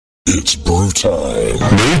It's brew time.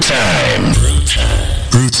 Brew time. Brew time.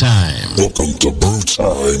 Brew time. Welcome to Brew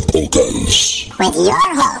Time Polkas. With your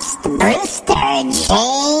host, Brewster J.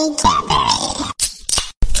 Cadbury.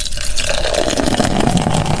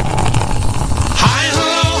 Hi,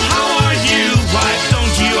 hello, how are you? Why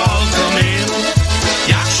don't you all come in?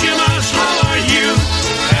 Yakshimash, how are you?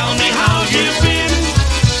 Tell me how you've been.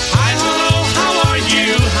 Hi, hello, how are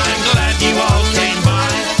you? I'm glad you all came by.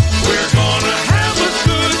 We're gonna have a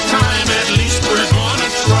good time, at least we're gonna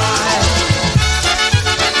try.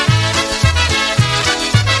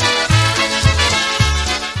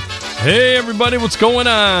 Hey everybody, what's going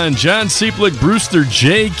on? John Seeplick, Brewster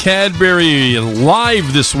J. Cadbury,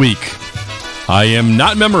 live this week. I am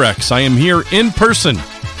not Memorex. I am here in person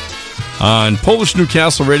on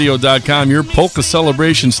PolishNewcastleRadio.com, your polka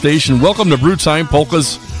celebration station. Welcome to Brew Time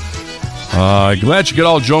Polkas. Glad you could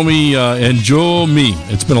all join me. Enjoy me.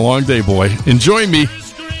 It's been a long day, boy. Enjoy me.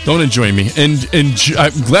 Don't enjoy me.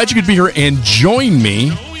 I'm glad you could be here and join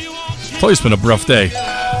me. I told you it's been a rough day.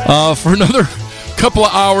 For another couple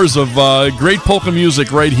of hours of great polka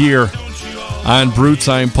music right here on Brew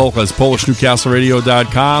Time Polkas,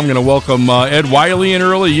 PolishNewcastleRadio.com. I'm going to welcome Ed Wiley in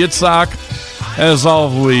early, Yitzhak, as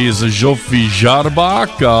always, Jofi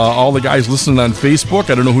Jarbach, all the guys listening on Facebook.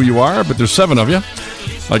 I don't know who you are, but there's 7 of you.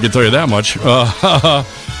 I can tell you that much.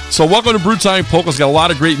 So welcome to Brew Time Polkas. Got a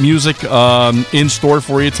lot of great music in store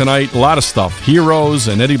for you tonight. A lot of stuff. Heroes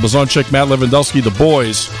and Eddie Blazonczyk, Matt Lewandowski, The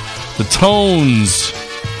Boys, The Tones.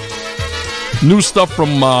 New stuff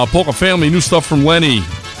from Polka Family, new stuff from Lenny.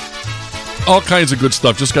 All kinds of good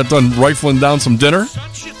stuff. Just got done rifling down some dinner.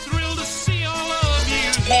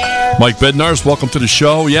 Mike Bednars, welcome to the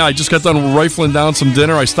show. Yeah, I just got done rifling down some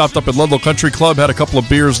dinner. I stopped up at Ludlow Country Club, had a couple of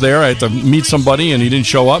beers there. I had to meet somebody, and he didn't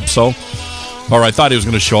show up. Or I thought he was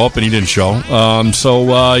going to show up, and he didn't show.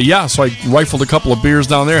 So I rifled a couple of beers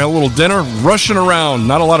down there, had a little dinner, rushing around.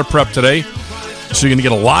 Not a lot of prep today. So you're going to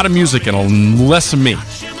get a lot of music and less of me,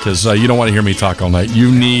 because you don't want to hear me talk all night.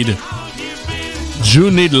 You need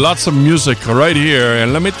lots of music right here.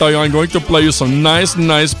 And let me tell you, I'm going to play you some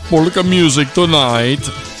nice polka music tonight.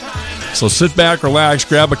 So sit back, relax,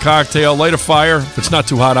 grab a cocktail, light a fire if it's not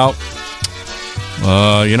too hot out.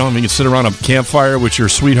 You can sit around a campfire with your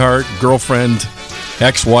sweetheart, girlfriend,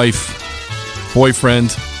 ex-wife,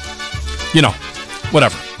 boyfriend,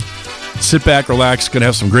 whatever. Sit back, relax. Going to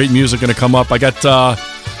have some great music going to come up. I got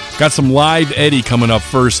some live Eddie coming up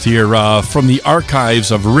first here from the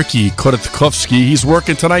archives of Ricky Koretkovsky. He's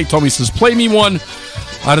working tonight. Told me, he says, play me one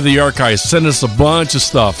out of the archives. Send us a bunch of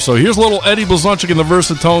stuff. So here's a little Eddie Blazonczyk and the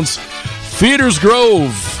Versatones. Theaters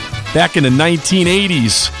Grove back in the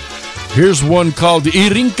 1980s. Here's one called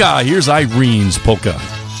Irinka. Here's Irene's polka.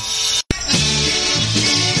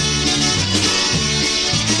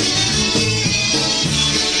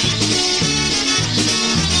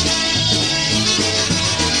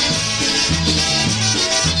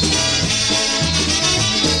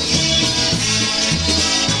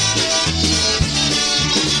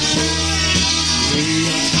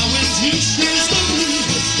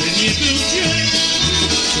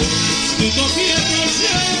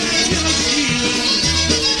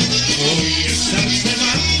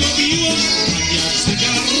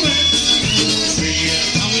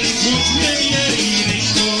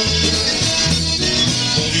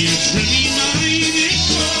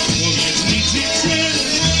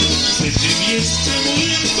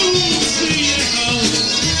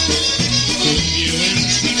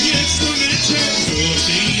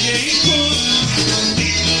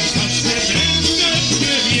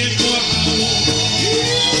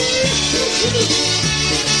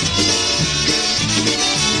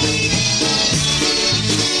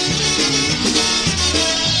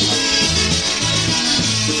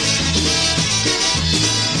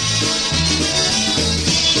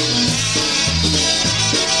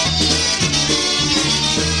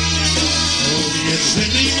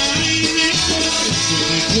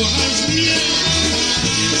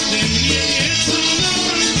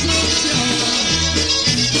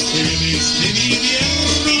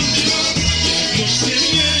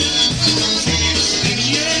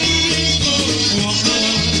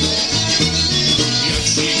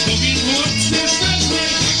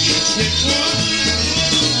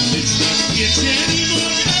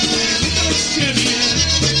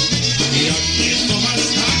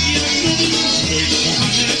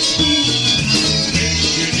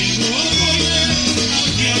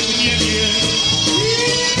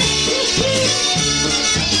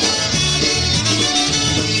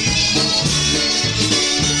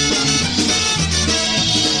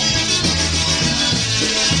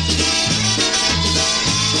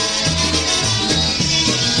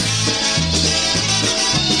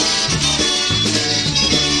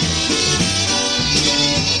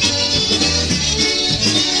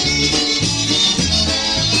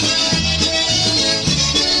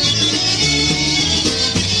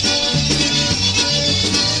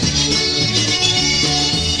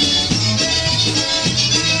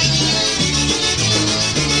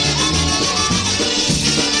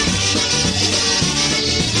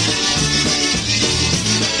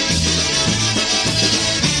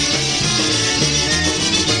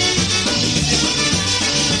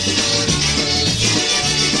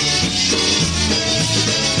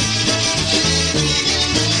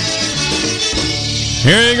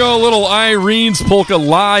 Here you go, little Irene's Polka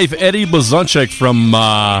live. Eddie Blazonczyk from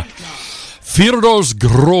Firdos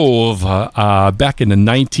Grove back in the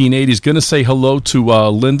 1980s. Going to say hello to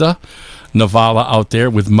Linda Navala out there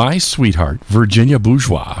with my sweetheart, Virginia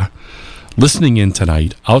Bourgeois, listening in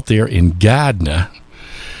tonight out there in Gardner.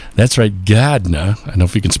 That's right, Gardner. I don't know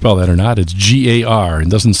if you can spell that or not. It's G-A-R. It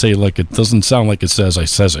doesn't sound like it says I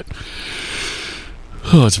says it.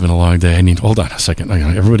 Oh, it's been a long day. Hold on a second.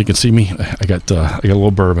 Everybody can see me. I got a little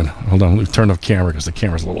bourbon. Hold on. Let me turn off the camera because the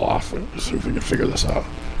camera's a little off. Let's see if we can figure this out.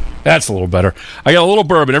 That's a little better. I got a little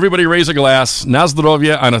bourbon. Everybody raise a glass. Na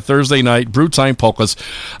zdrowie on a Thursday night. Brew Time Polkas.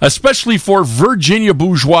 Especially for Virginia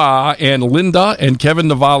Bourgeois and Linda and Kevin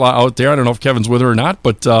Navala out there. I don't know if Kevin's with her or not,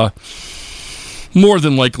 but more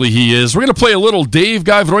than likely he is. We're going to play a little Dave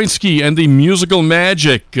Gawroński and the Musical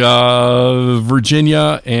Magic.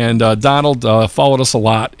 Virginia and Donald followed us a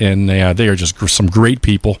lot, and they are just some great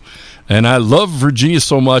people. And I love Virginia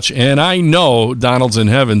so much, and I know Donald's in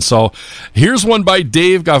heaven. So here's one by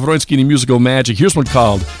Dave Gawroński and the Musical Magic. Here's one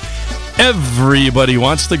called Everybody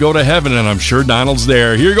Wants to Go to Heaven, and I'm sure Donald's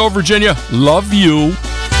there. Here you go, Virginia. Love you.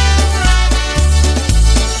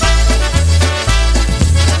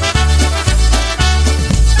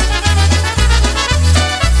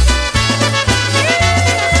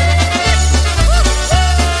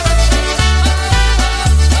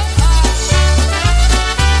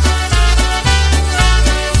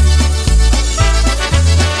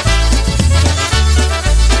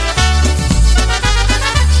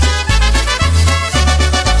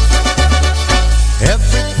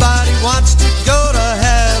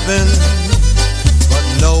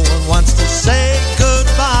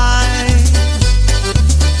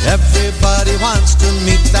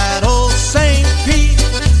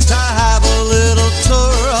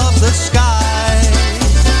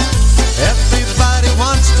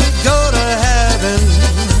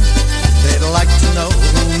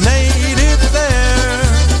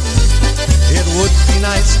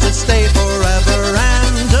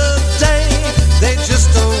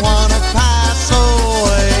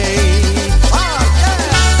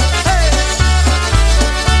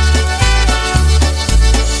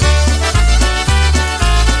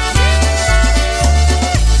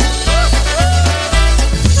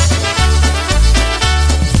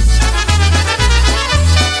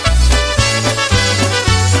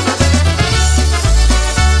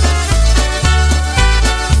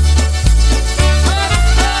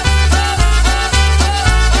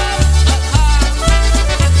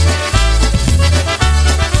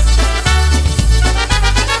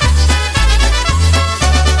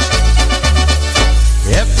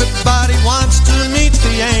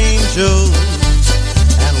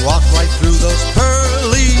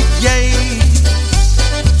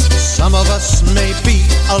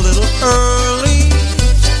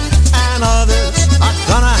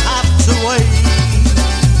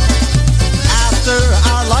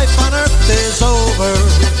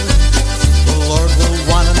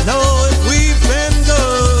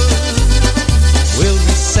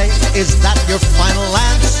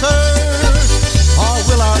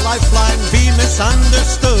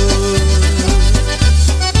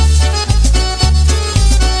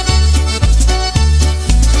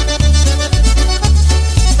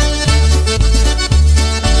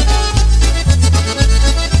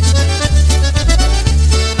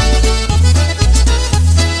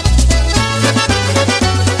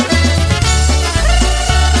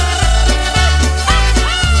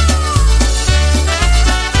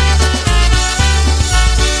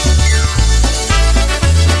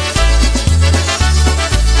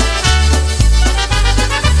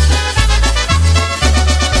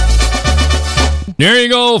 There you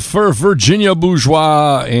go for Virginia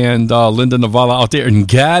Bourgeois and Linda Navala out there in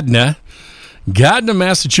Gardner,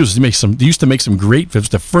 Massachusetts. They used to make some great. It was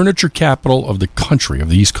the furniture capital of the country, of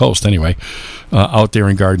the East Coast, anyway, out there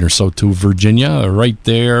in Gardner. So to Virginia, right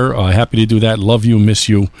there. Happy to do that. Love you, miss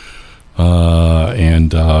you,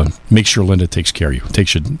 and make sure Linda takes care of you.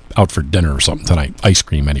 Takes you out for dinner or something tonight. Ice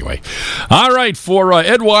cream, anyway. All right, for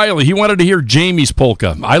Ed Wiley, he wanted to hear Jamie's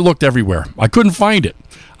polka. I looked everywhere. I couldn't find it.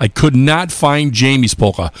 I could not find Jamie's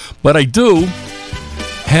polka, but I do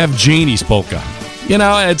have Janie's polka. You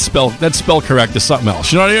know, that's spelled correct as something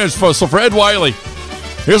else. You know what I mean? So for Ed Wiley,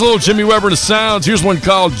 here's a little Jimmy Weber and the Sounds. Here's one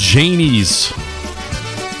called Janie's.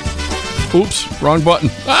 Oops, wrong button.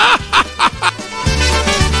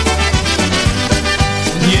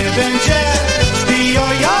 Nie będzie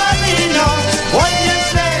śpijojani noc,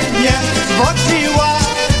 odniesienie zboczyła.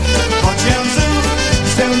 Pociągu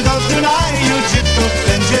chcę do Dunaju, gdzie to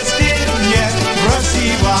będzie stylnie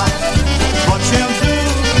prosiła. Pociągu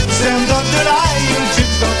chcę do Dunaju,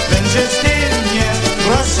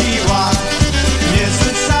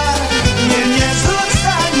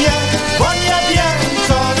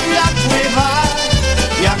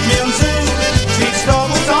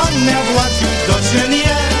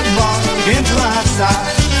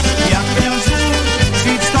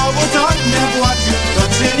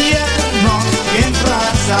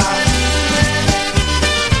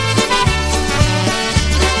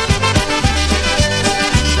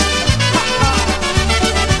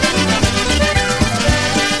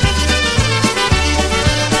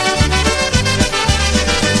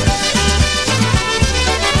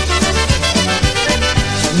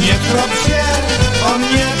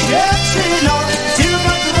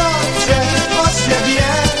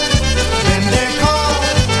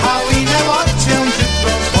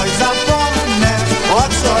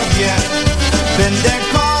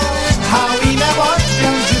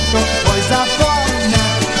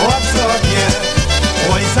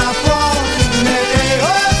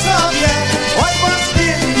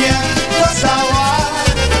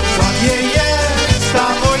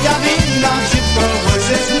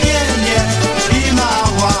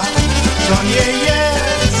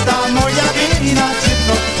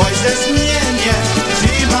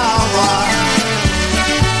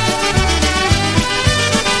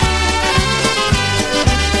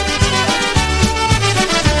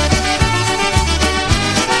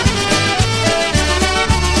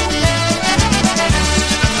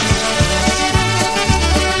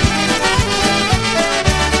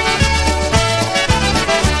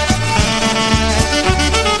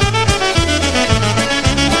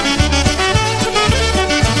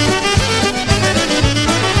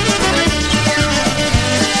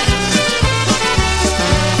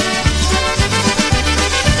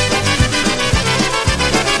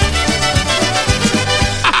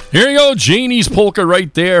 Here you go, Janie's Polka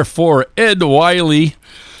right there for Ed Wiley.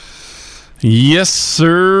 Yes,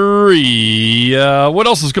 sir. What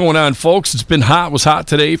else is going on, folks? It's been hot. It was hot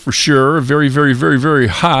today for sure. Very, very, very, very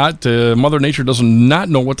hot. Mother Nature does not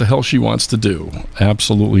know what the hell she wants to do.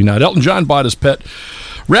 Absolutely not. Elton John bought his pet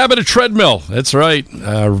rabbit a treadmill. That's right.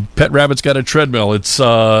 Pet rabbit's got a treadmill. It's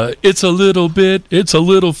a little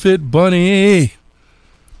fit bunny.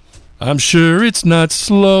 I'm sure it's not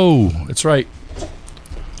slow. That's right.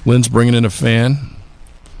 Lynn's bringing in a fan.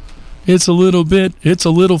 It's a little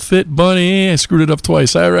fit bunny. I screwed it up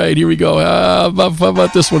twice. All right, here we go. How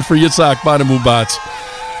about this one for Yitzhak Banamubats?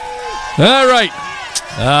 All right.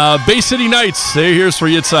 Bay City Nights. Here's for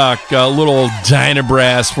Yitzhak. A little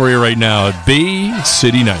Dynabrass for you right now. Bay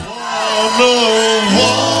City Night.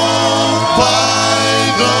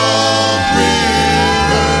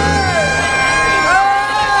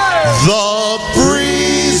 The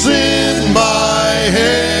breeze in my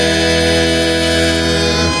hair.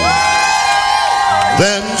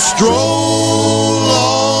 Then stroll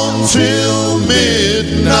on till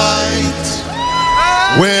midnight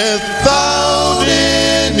without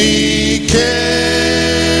any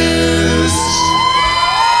cares.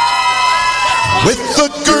 With the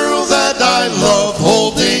girl that I love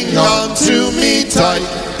holding on to me tight,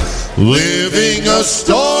 living a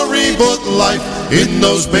storybook life in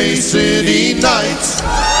those Bay City nights.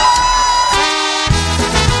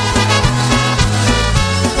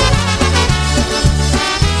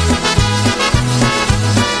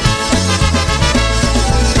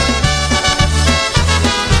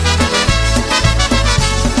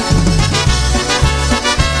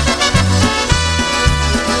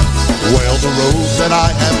 Well, the road that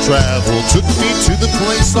I have traveled took me to the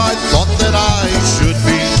place I thought that I should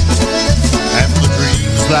be. And the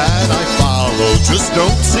dreams that I follow just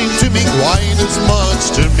don't seem to mean quite as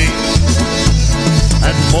much to me.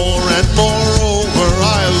 And moreover,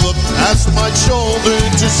 I look past my shoulder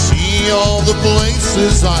to see all the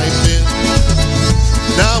places I've been.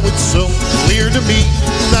 Now it's so clear to me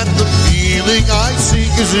that the feeling I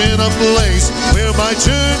seek is in a place where my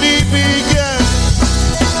journey began.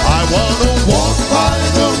 I wanna walk by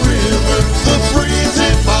the river, the breeze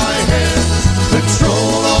in my hand, and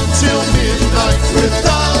stroll on till midnight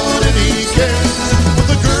without any care. With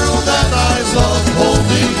the girl that I love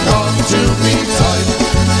holding on to me tight,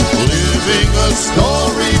 living a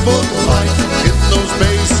storybook life in those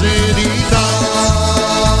Bay City nights.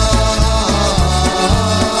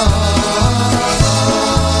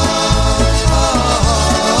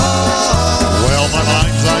 Well, my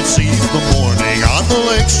mind's eye sees the morning on the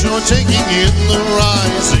lakeshore, taking in the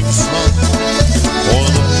rising sun, or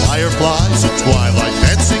the fireflies at twilight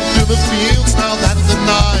dancing through the fields now that the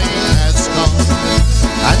night has come,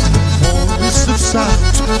 and the chorus of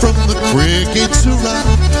sounds from the crickets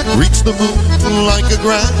around reach the moon like a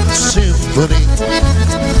grand symphony.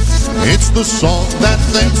 It's the song that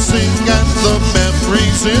they sing and the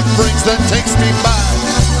memories it brings that takes me back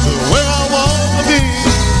to where I wanna be.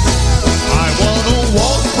 I wanna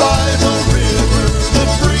walk by the river, the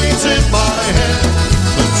breeze in my hand,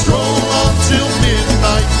 and stroll on till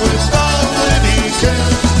midnight without any care.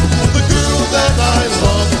 The girl that I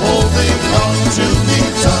love holding on to me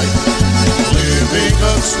tight, living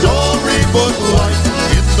a storybook life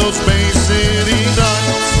in those Bay City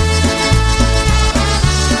nights.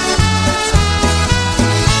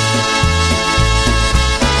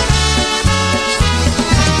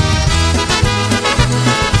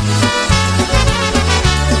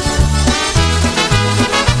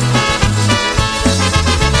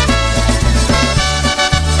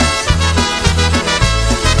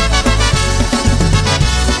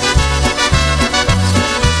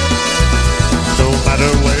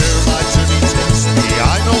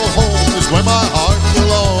 Where my heart will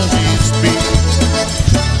always be,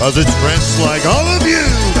 'cause it's friends like all of you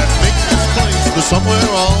that make this place the somewhere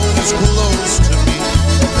always close to me.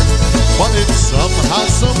 But if somehow,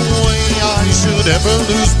 some way I should ever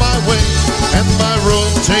lose my way and my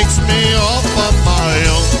road takes me off on my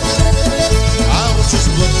own, I'll just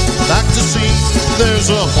look back to see there's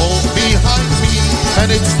a home behind me,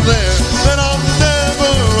 and it's there that I'm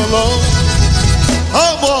never alone.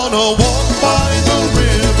 I wanna walk by the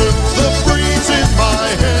river, the breeze in my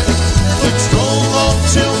head, and stroll on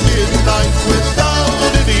till midnight without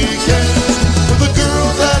any cares. With the girl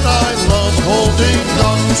that I love holding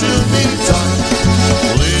on to me tight,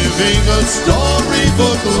 living a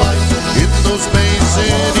storybook life in those Bay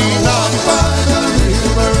City nights. By the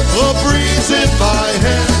river, the breeze in my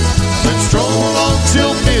head, and stroll on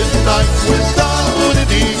till midnight without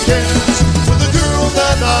any cares. With the girl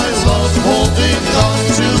that I love holding on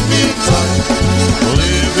to me tight,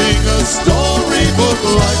 living storybook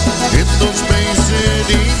life in those Space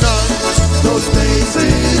City nights. Those Space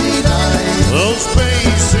City nights. Those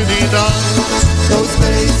Space City nights. Those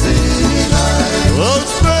Space City nights. Those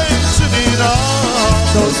Space City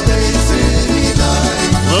nights. Those Space City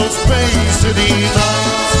nights. Those Space City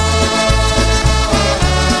nights.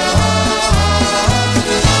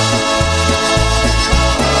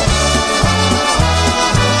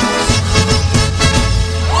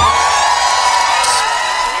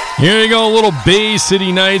 Here you go, a little Bay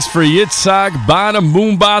City Nights for Yitzhak Bonham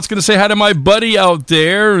Boombot's. Going to say hi to my buddy out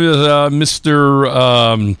there,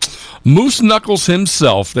 Mr. Moose Knuckles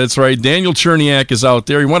himself. That's right, Daniel Cherniak is out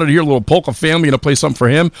there. He wanted to hear a little Polka Family. Going to play something for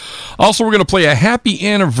him. Also, we're going to play a happy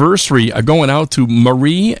anniversary going out to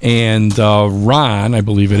Marie and Ron, I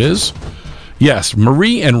believe it is. Yes,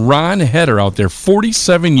 Marie and Ron Heder out there,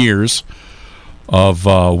 47 years of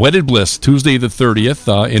wedded bliss, Tuesday the 30th,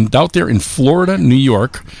 out there in Florida, New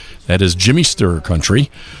York. That is Jimmy Stir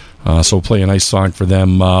country. So we'll play a nice song for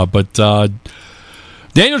them. But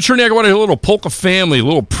Daniel Cherniak, I want to hear a little Polka Family, a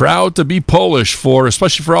little Proud to be Polish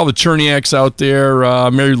especially for all the Cherniaks out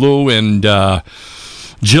there, Mary Lou and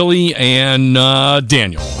Jilly and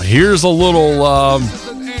Daniel. Here's a little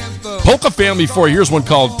Polka Family for you. Here's one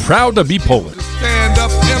called Proud to be Polish. Stand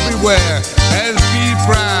up everywhere and be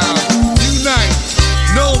proud. Unite.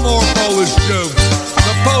 No more Polish jokes.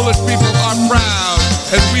 The Polish people are proud,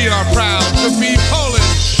 and we are proud to be Polish.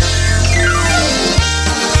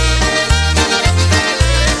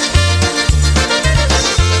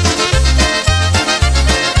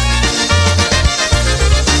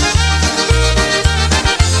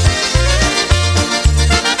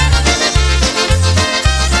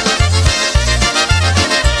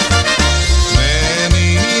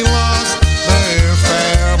 Many lost their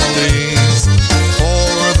families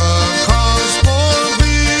for the cause for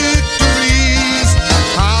victories.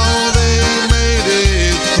 How they made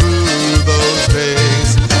it through those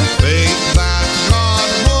days. Faith that God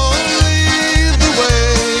would lead the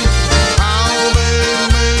way. How they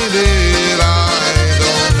made it, I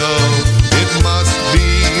don't know. It must be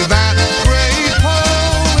that great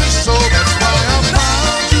Polish soul. That's why I'm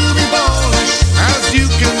proud to be Polish, as you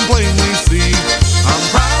can plainly see. I'm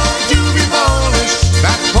proud to be Polish,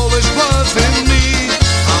 that Polish blood's in me.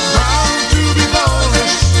 I'm proud to be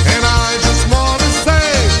Polish, and I just want to say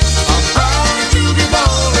I'm proud to be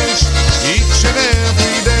Polish each and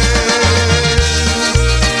every day.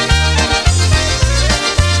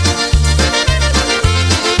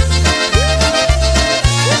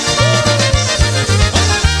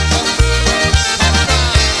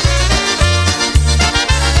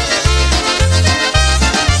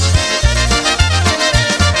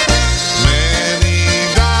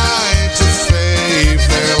 Many died to save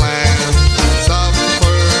their land,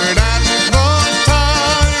 suffered at the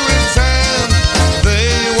tyrant's hand.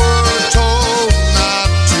 They were told not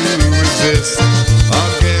to resist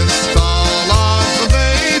against all odds.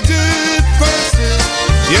 They did persist.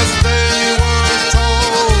 Yes, they were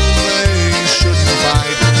told they shouldn't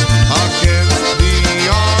fight against the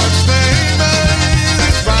odds. They made it right.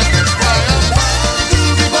 That's why I'm proud to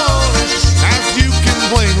be Polish, as you can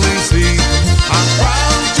plainly see. I'm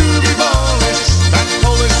proud to be Polish, that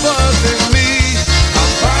Polish blood's in me.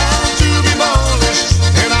 I'm proud to be Polish,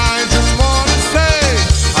 and I just want to say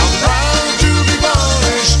I'm proud to be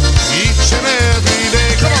Polish each and every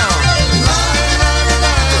day. Come on. La la la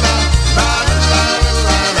la la, la la la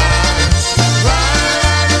la la, la la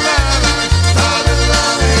la la, la la la la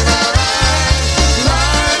la, la la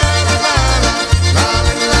la la, la la la la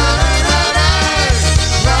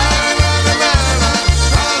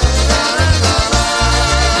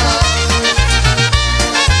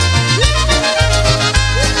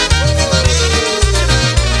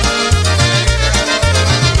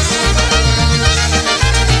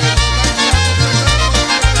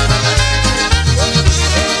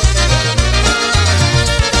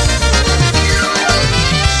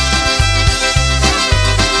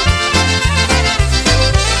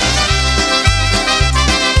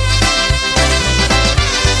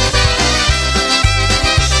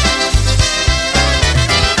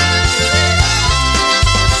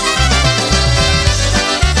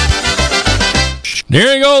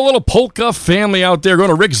There you go, a little Polka Family out there. Going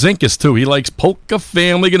to Rick Zinkus, too. He likes Polka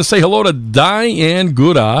Family. Going to say hello to Diane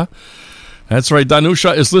Guda. That's right,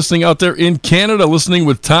 Danusha is listening out there in Canada, listening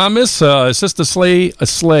with Thomas. Sister Slay.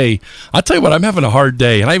 I'll tell you what, I'm having a hard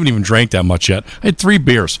day, and I haven't even drank that much yet. I had 3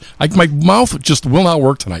 beers. My mouth just will not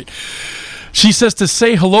work tonight. She says to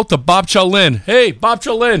say hello to Bob Chalin. Hey, Bob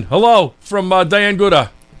Chalin, hello from Diane Guda.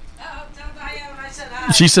 Oh, tell Diane I said hi.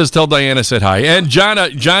 She says, tell Diana I said hi. And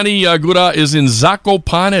Johnny Gura is in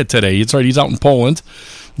Zakopane today. It's right. He's out in Poland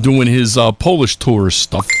doing his Polish tour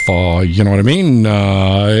stuff. You know what I mean?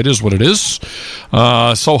 It is what it is.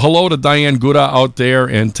 So hello to Diane Gura out there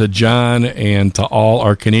and to John and to all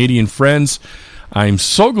our Canadian friends. I'm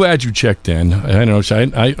so glad you checked in. I know,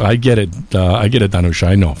 I get it. I get it, Danusha.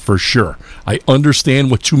 I know for sure. I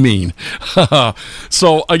understand what you mean.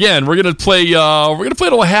 So again, we're gonna play a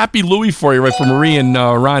little Happy Louie for you, right, from Marie and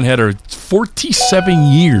Ron Heder.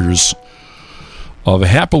 47 years of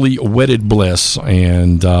happily wedded bliss,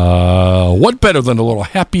 and what better than a little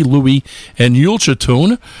Happy Louie and Yulcha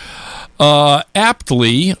tune?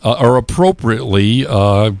 Aptly or appropriately,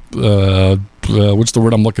 what's the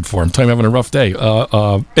word I'm looking for? I'm having a rough day.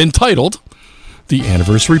 Entitled The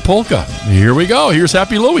Anniversary Polka. Here we go. Here's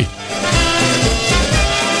Happy Louie.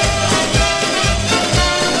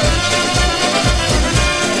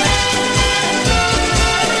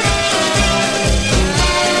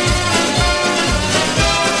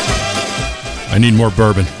 I need more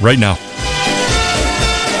bourbon right now.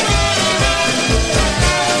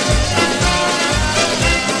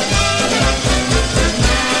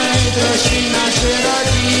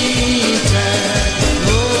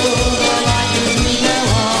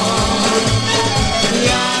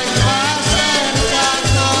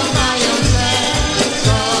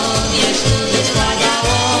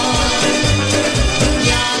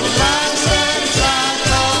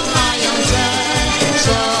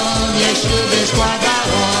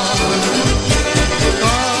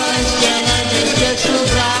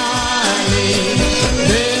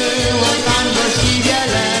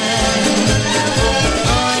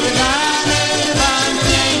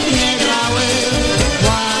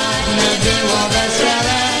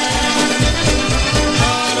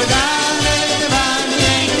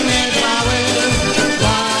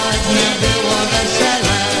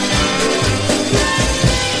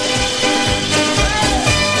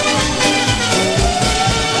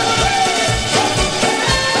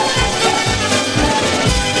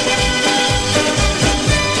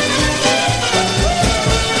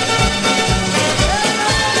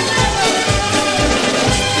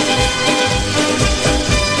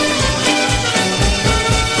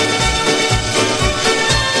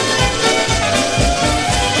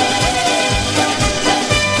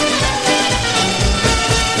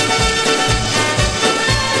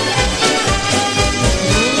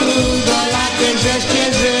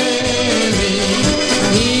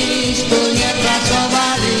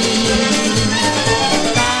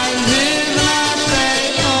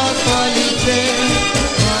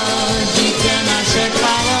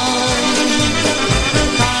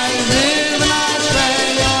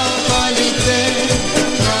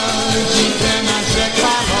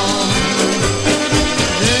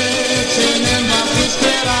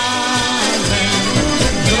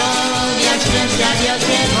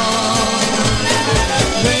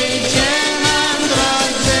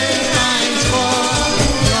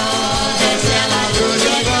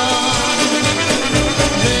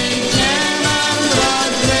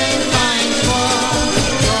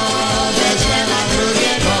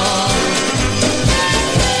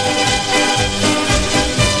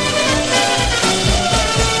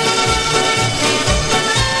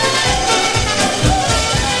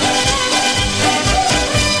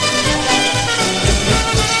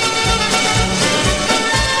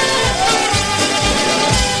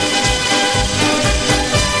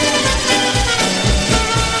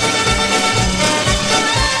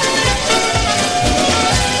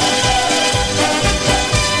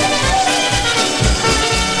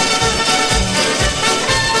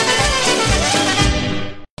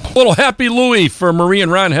 Little Happy Louie for Marie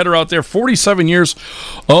and Ron Heder out there. 47 years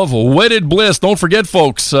of wedded bliss. Don't forget,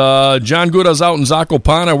 folks, John Guda's out in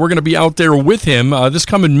Zakopane. We're going to be out there with him this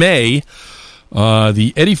coming May.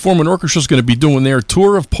 The Eddie Foreman Orchestra is going to be doing their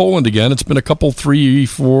tour of Poland again. It's been a couple,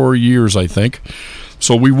 3-4 years, I think.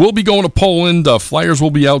 So we will be going to Poland. Flyers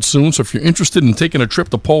will be out soon. So if you're interested in taking a trip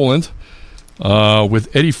to Poland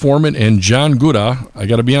with Eddie Foreman and John Guda, I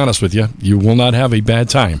got to be honest with you, you will not have a bad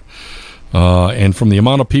time. And from the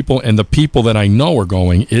amount of people and the people that I know are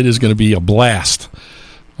going, it is going to be a blast.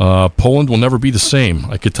 Poland will never be the same,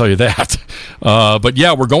 I could tell you that. But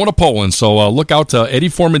yeah, we're going to Poland, so look out to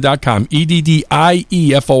eddieforman.com,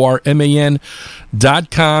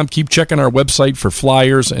 EDDIEFORMAN.com. Keep checking our website for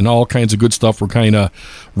flyers and all kinds of good stuff. We're kind of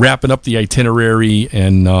wrapping up the itinerary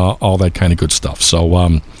and all that kind of good stuff.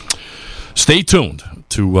 So stay tuned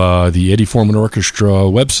to the Eddie Foreman Orchestra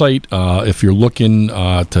website. If you're looking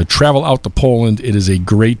to travel out to Poland, it is a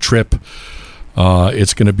great trip.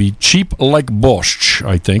 It's going to be cheap like borscht,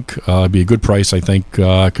 I think. Be a good price, I think,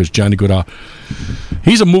 because Johnny Gooda,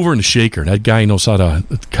 he's a mover and a shaker. That guy knows how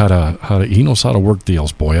to work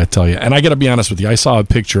deals, boy, I tell you. And I got to be honest with you, I saw a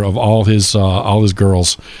picture of all his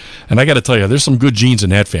girls, and I got to tell you, there's some good genes in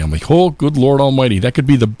that family. Oh, good Lord Almighty, that could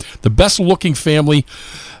be the best looking family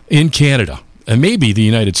in Canada, and maybe the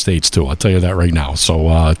United States too. I'll tell you that right now.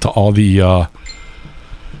 So to all the.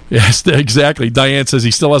 Yes, exactly. Diane says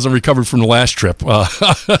he still hasn't recovered from the last trip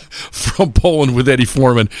from Poland with Eddie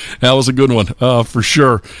Foreman. That was a good one, for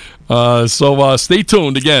sure. So stay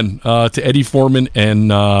tuned again to Eddie Foreman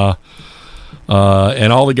and all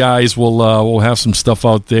the guys. We'll have some stuff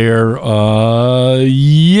out there.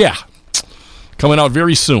 Yeah, coming out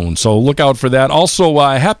very soon. So look out for that. Also,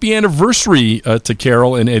 happy anniversary to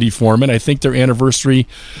Carol and Eddie Foreman. I think their anniversary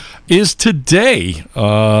is today.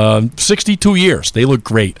 62 years. They look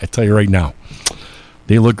great, I tell you right now.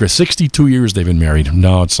 They look great. 62 years they've been married.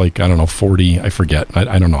 No, it's like, I don't know, 40. I forget.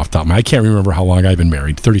 I don't know off the top of my head. I can't remember how long I've been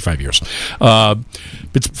married. 35 years. It's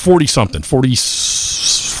 40-something.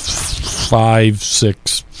 45,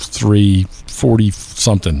 6, 3,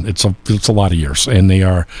 40-something. It's a lot of years. And they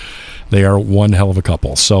are one hell of a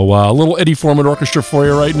couple. So a little Eddie Foreman orchestra for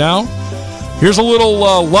you right now. Here's a little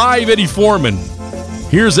live Eddie Foreman.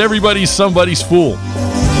 Here's Everybody's Somebody's Fool.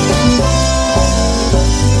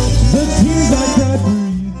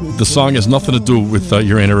 The song has nothing to do with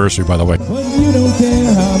your anniversary, by the way. But you don't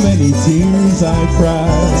care how many tears I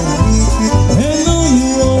cried. And though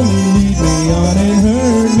you only lead me on and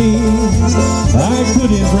hurt me, I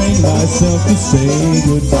couldn't bring myself to say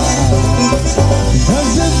goodbye.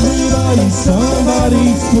 Because everybody's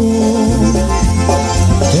somebody's fool.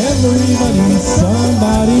 Everybody's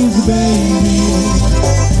somebody's baby.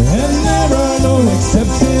 And there are no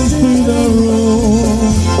exceptions to the rule.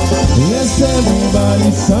 Yes,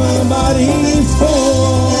 everybody's somebody's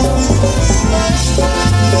fool.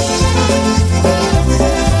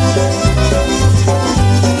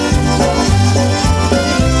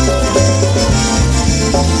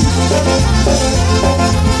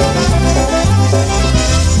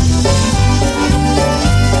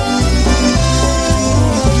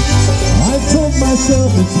 Myself,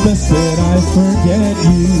 it's best that I forget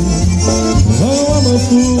you. Though I'm a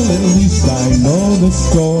fool, at least I know the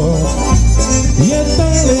score. Yet,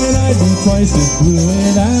 darling, I'd be twice as blue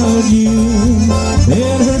without you.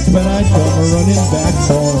 It hurts, but I'd come running back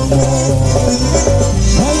for more.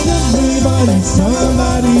 'Cause everybody's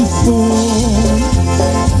somebody's fool.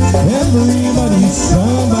 Everybody's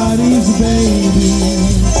somebody's baby.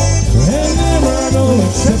 And there are no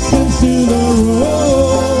exceptions to the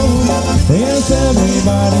rule. Yes,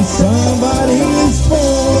 everybody's somebody's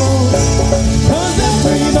fool. 'Cause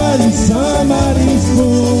everybody's somebody's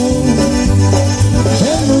fool.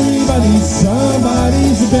 Everybody's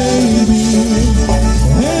somebody's baby.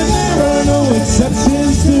 And there are no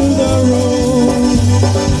exceptions to the rule.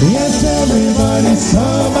 Yes, everybody's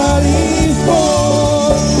somebody's fool.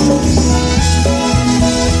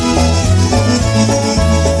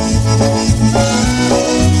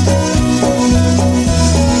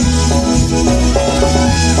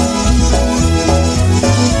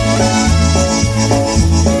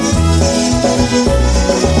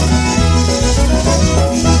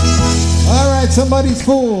 Somebody's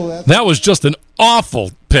fool. That was just an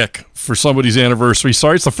awful pick for somebody's anniversary.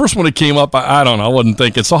 Sorry, it's the first one that came up. I don't know. I wasn't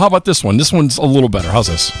thinking. So how about this one? This one's a little better. How's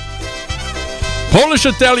this? Polish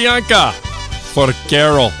Italianka for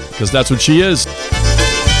Carol, because that's what she is.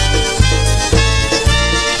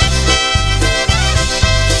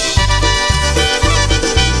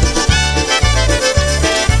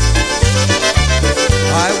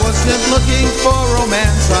 I wasn't looking for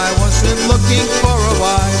romance, I wasn't looking for a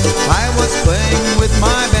wife. I was playing with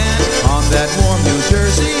my band on that warm New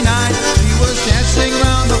Jersey night. She was dancing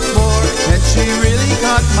around the floor and she really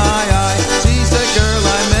caught my eye. She's the girl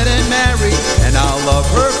I met and married, and I'll love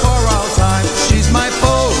her for all time. She's my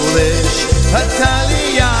Polish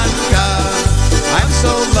Italianka. I'm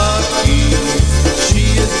so lucky she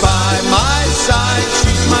is by my side.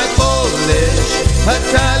 She's my Polish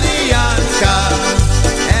Italianka.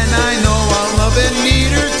 I know I'll love and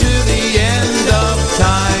need her to the end of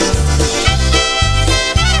time.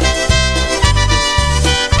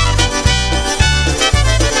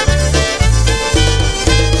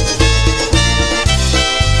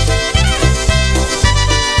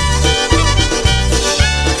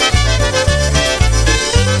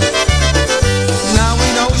 Now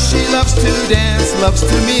we know she loves to dance, loves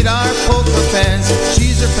to meet our polka fans.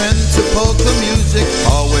 She's her friend to polka music,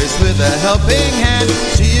 always with a helping hand.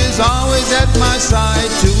 She is always at my side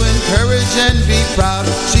to encourage and be proud.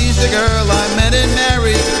 She's the girl I met and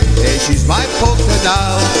married. Hey, she's my polka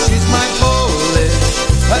doll. She's my Polish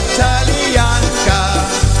Italianka.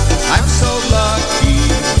 I'm so lucky.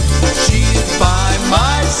 She's by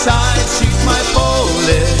my side. She's my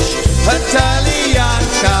Polish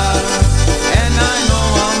Italianka. And I know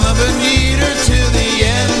I'll never need her till the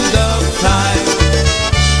end of time.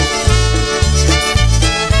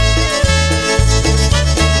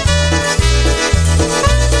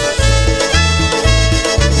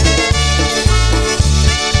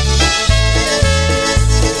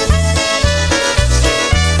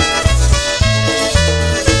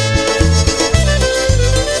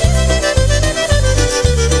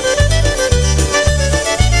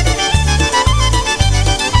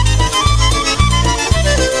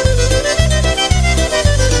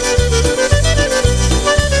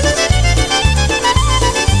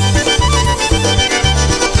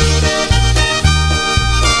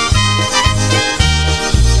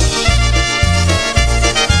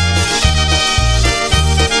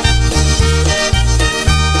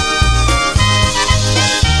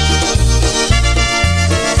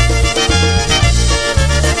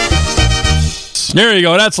 There you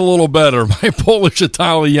go. That's a little better. My Polish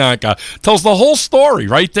Italianka tells the whole story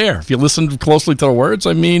right there. If you listen closely to the words,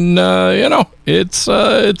 I mean, it's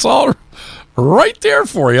all right there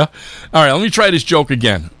for you. All right, let me try this joke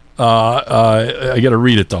again. I got to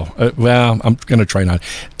read it, though. Well, I'm going to try not.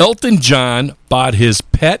 Elton John bought his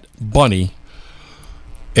pet bunny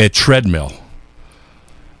a treadmill.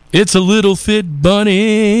 It's a little fit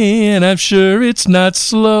bunny, and I'm sure it's not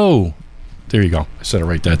slow. There you go. I said it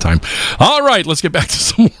right that time. All right, let's get back to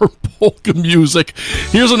some more polka music.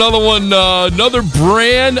 Here's another one, another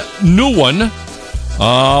brand new one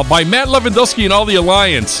by Matt Lewandowski and All the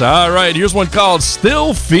Alliance. All right, here's one called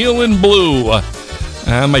Still Feeling Blue.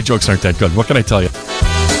 My jokes aren't that good. What can I tell you?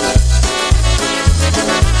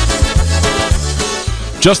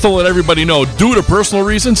 Just to let everybody know, due to personal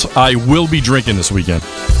reasons, I will be drinking this weekend.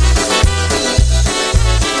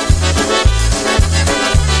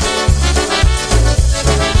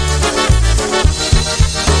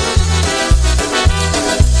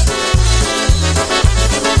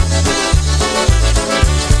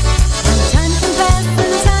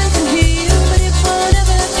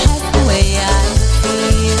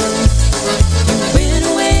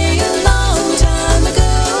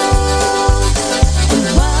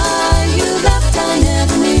 Why you left, I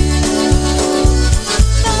never knew.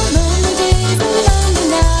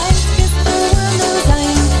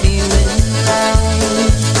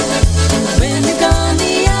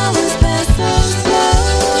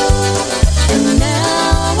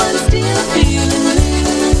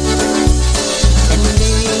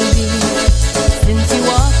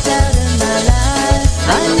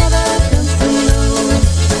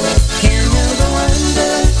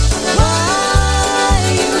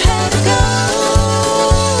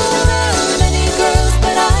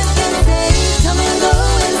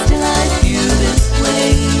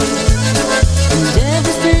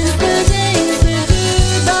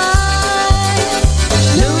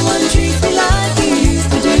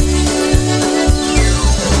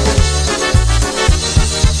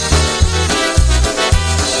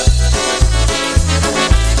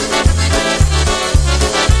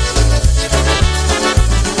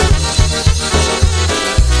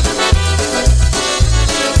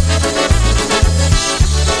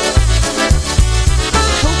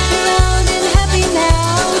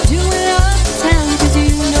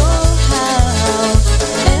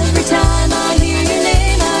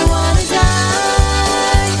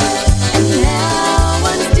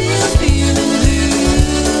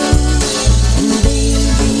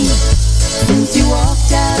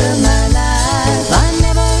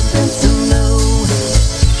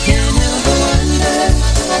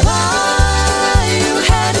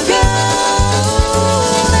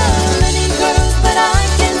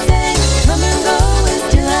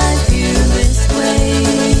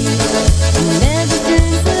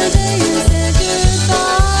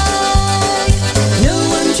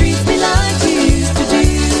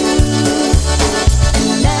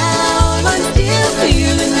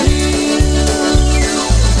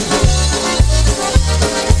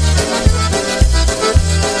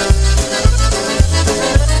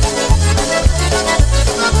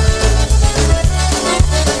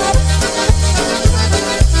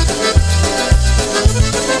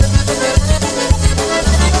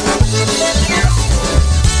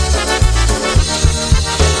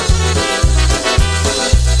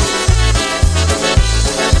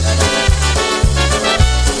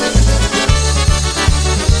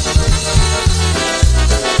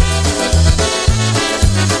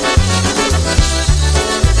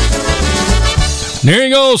 Here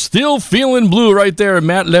you go. Still Feeling Blue right there.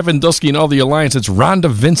 Matt Lewandowski and all the Alliance. It's Rhonda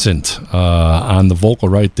Vincent on the vocal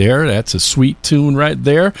right there. That's a sweet tune right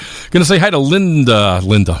there. Going to say hi to Linda.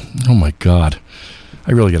 Oh, my God.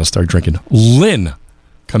 I really got to start drinking. Lynn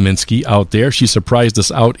Kaminsky out there. She surprised us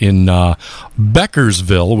out in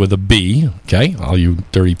Beckersville with a B. Okay, all you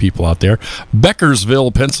dirty people out there.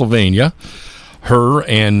 Beckersville, Pennsylvania. Her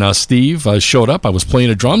and Steve showed up. I was playing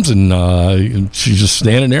the drums, and she's just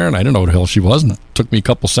standing there, and I didn't know what the hell she was. And it took me a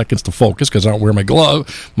couple seconds to focus because I don't wear my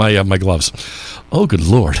gloves. Oh, good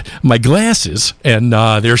Lord. My glasses. And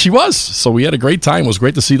there she was. So we had a great time. It was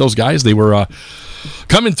great to see those guys. They were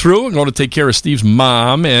coming through and going to take care of Steve's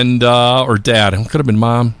mom and or dad. It could have been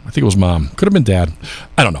mom. I think it was mom. Could have been dad.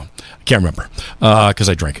 I don't know. I can't remember because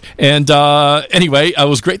I drank. And anyway, it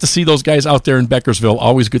was great to see those guys out there in Beckersville.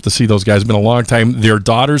 Always good to see those guys. It's been a long time. Their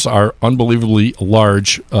daughters are unbelievably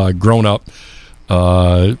large, grown-up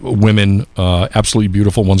women, absolutely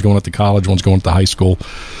beautiful. One's going to college, one's going to high school.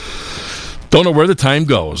 Don't know where the time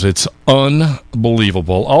goes. It's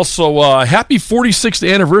unbelievable. Also, happy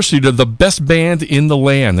 46th anniversary to the best band in the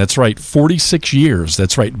land. That's right, 46 years.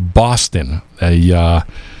 That's right, Boston.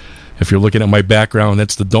 If you're looking at my background,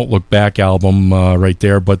 that's the Don't Look Back album right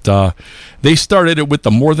there. But they started it with the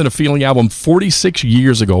More Than a Feeling album 46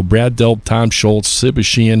 years ago. Brad Delp, Tom Schultz, Sid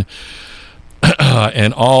Sheehan,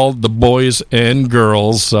 and all the boys and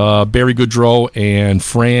girls, Barry Goodrow and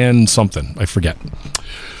Fran something. I forget.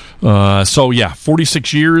 So, yeah,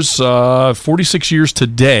 46 years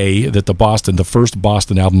today that the first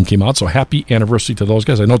Boston album came out. So happy anniversary to those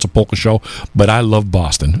guys. I know it's a polka show, but I love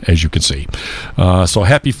Boston, as you can see. So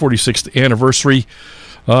happy 46th anniversary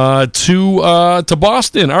to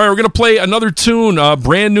Boston. All right, we're going to play another tune, a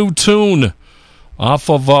brand new tune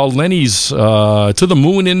off of Lenny's To the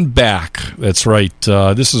Moon and Back. That's right.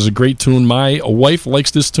 This is a great tune. My wife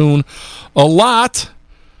likes this tune a lot.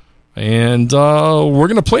 And we're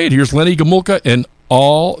going to play it. Here's Lenny Gomulka and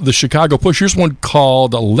all the Chicago Push. Here's one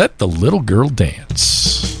called Let the Little Girl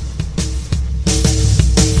Dance.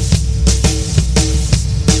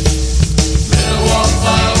 Little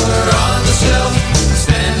wallflower on the shelf,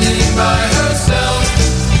 standing by herself.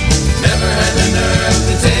 Never had the nerve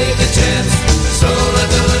to take a chance, so let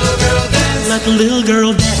the little girl dance. Let the little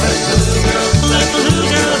girl dance. Let the little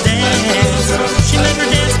girl dance. She never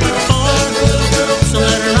danced before, so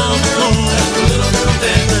let her on the floor. Let the little girl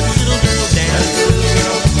dance.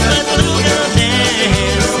 Let the little girl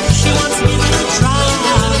dance. She wants to give it a try,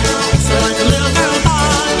 so let the little girl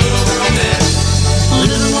dance.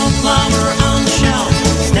 Little wallflower on the shelf,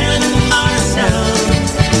 standing by herself.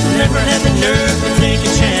 Never had the nerve to take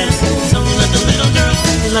a chance, so let the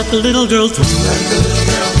little girl through.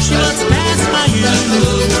 She wants to pass by you,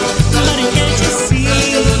 but can't you see?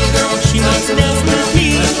 She wants to dance with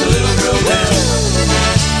me.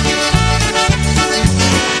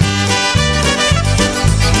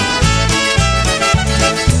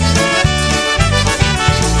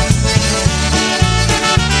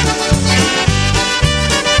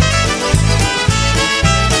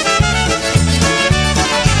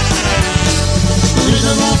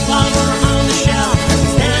 Little wallflower on the shelf,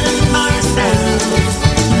 standing by herself.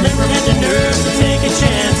 Never had the nerve to take a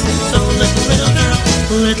chance, so let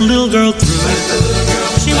the little girl through.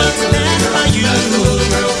 She wants to dance by you,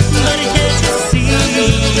 but can't you see?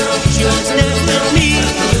 She wants to dance with me.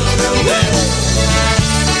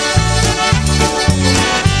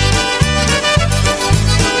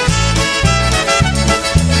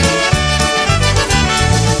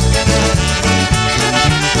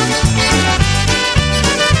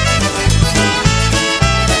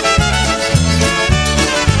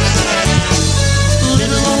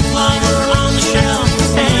 Little wallflower on the shelf,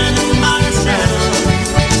 standing by herself.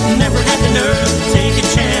 Never had the nerve to take a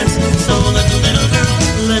chance, so let the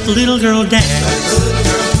little girl dance.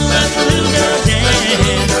 Let the little girl dance.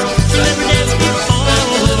 She never danced before,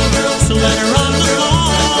 so let her on the floor.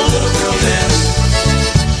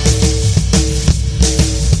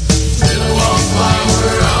 Little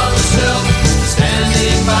wallflower on the shelf,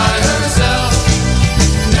 standing by herself.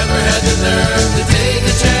 Never had the nerve to take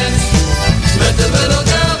a chance. Let the little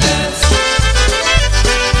girl dance.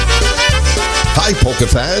 Hi, polka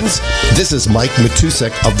fans. This is Mike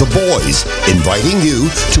Matusek of The Boys, inviting you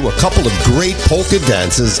to a couple of great polka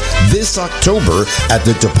dances this October at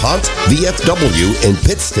the DuPont VFW in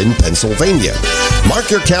Pittston, Pennsylvania. Mark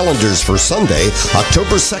your calendars for Sunday,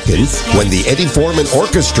 October 2nd, when the Eddie Foreman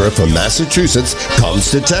Orchestra from Massachusetts comes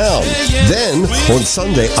to town. Then, on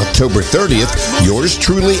Sunday, October 30th, yours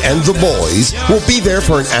truly and the boys will be there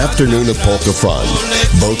for an afternoon of polka fun.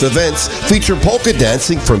 Both events feature polka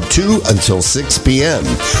dancing from 2 until 6 p.m.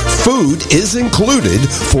 Food is included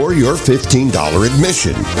for your $15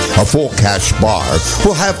 admission. A full cash bar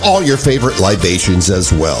will have all your favorite libations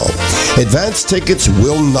as well. Advance tickets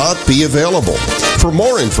will not be available. For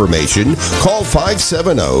more information, call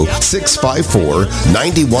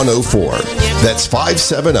 570-654-9104. That's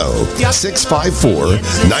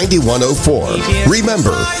 570-654-9104.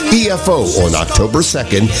 Remember, EFO on October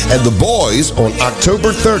 2nd and the boys on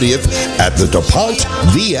October 30th at the DuPont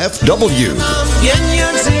VFW.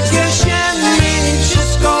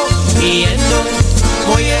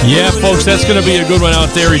 Yeah, folks, that's going to be a good one out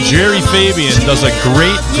there. Jerry Fabian does a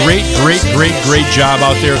great job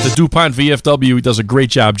out there at the DuPont VFW. He does a great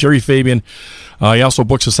job. Jerry Fabian, he also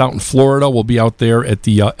books us out in Florida. We'll be out there at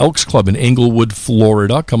the Elks Club in Englewood,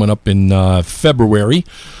 Florida, coming up in February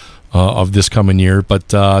of this coming year. But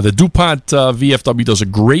the DuPont VFW does a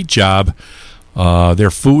great job. Their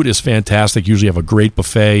food is fantastic. Usually have a great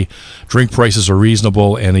buffet. Drink prices are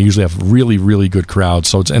reasonable, and they usually have really good crowds.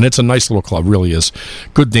 So it's a nice little club, really is.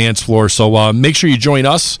 Good dance floor. So make sure you join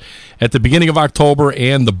us at the beginning of October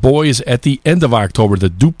and the boys at the end of October, the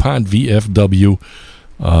DuPont VFW.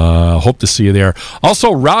 Hope to see you there.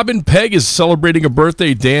 Also, Robin Pegg is celebrating a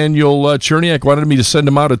birthday. Daniel Cherniak wanted me to send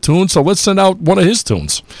him out a tune, so let's send out one of his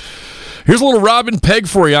tunes. Here's a little Robin Pegg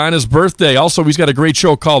for you on his birthday. Also, he's got a great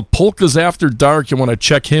show called Polkas After Dark. You want to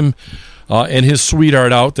check him and his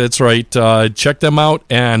sweetheart out. That's right. Check them out.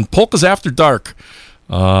 And Polkas After Dark.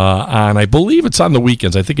 And I believe it's on the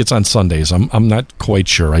weekends. I think it's on Sundays. I'm not quite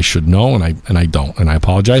sure. I should know, and I don't. And I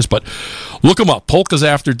apologize. But look them up. Polkas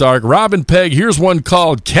After Dark. Robin Pegg. Here's one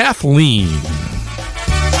called Kathleen.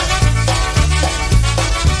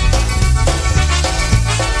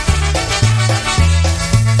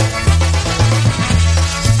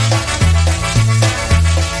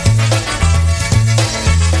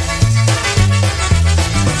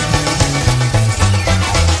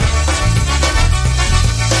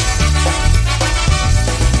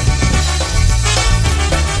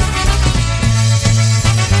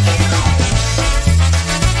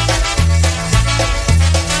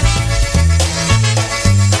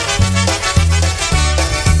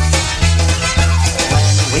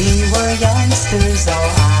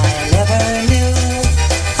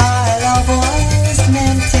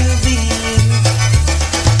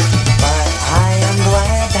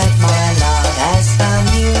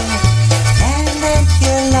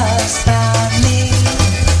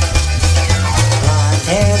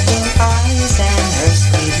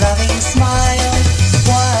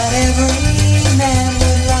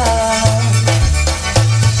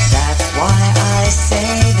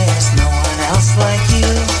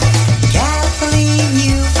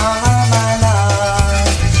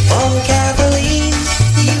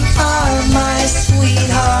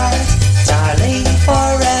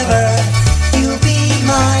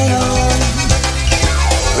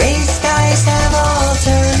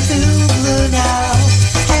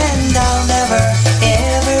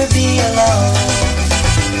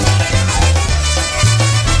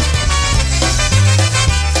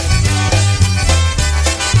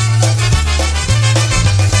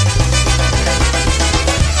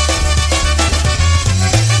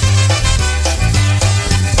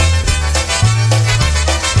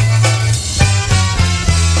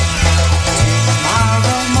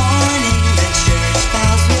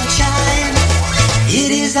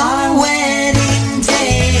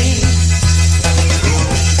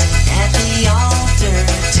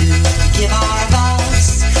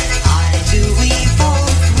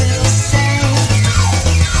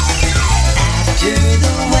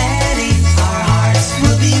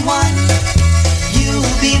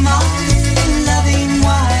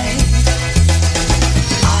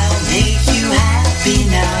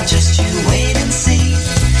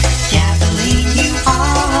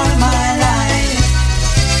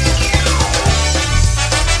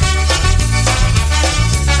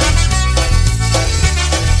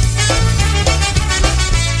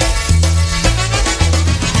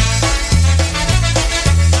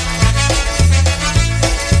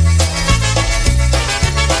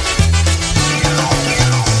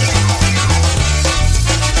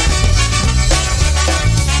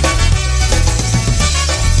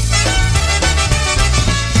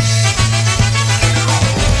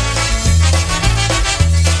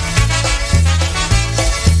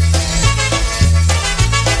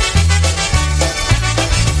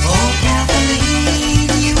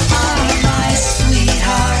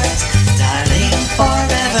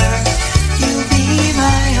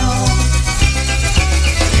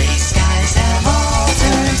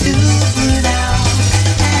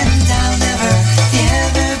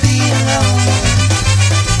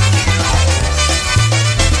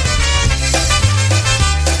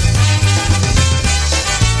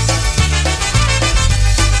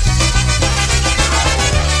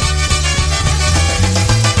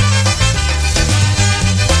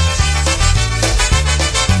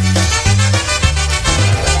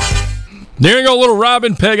 There you go, little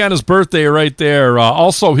Robin Peg on his birthday right there.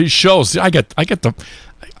 Also, his shows. I get the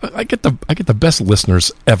best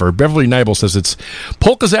listeners ever. Beverly Nibel says it's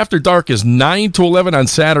Polkas After Dark is 9 to 11 on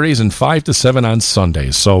Saturdays and 5 to 7 on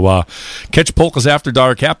Sundays. So catch Polkas After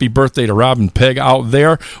Dark. Happy birthday to Robin Peg out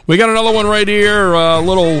there. We got another one right here.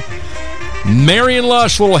 Little Marion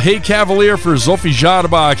Lush, little Hey Cavalier for Sophie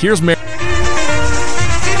Jadabach. Here's Marion.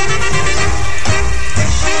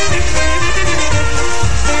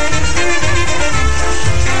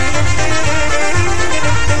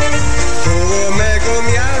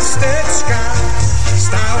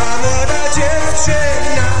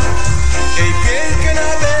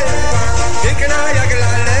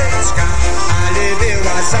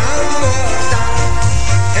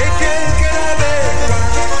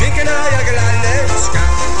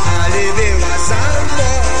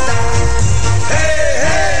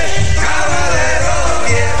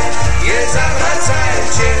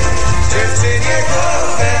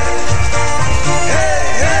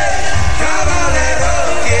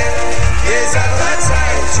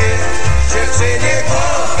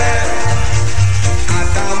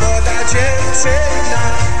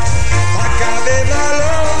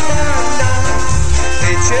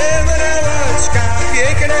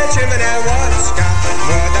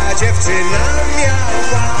 Dziewczyna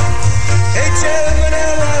miała, hej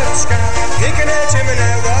ciemnełaczka, piękna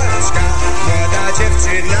ciemnełaczka, młoda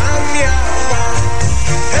dziewczyna miała.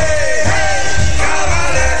 Hej, hej,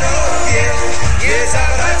 kawalerowie, nie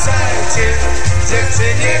zawracajcie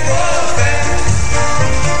dziewczynie głowę.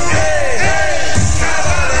 Hej, hej,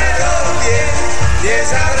 kawalerowie, nie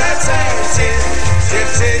zawracajcie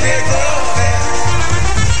dziewczynie głowę.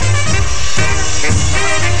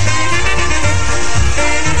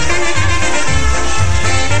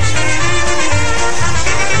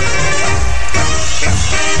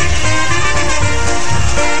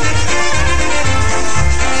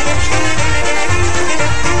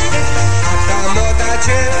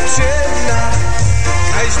 Dziewczyna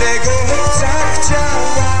każdego chłopca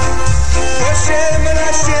chciała.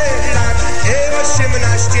 18 lat,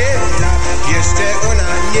 18 lat, jeszcze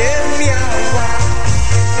ona nie miała.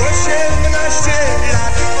 18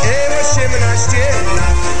 lat, 18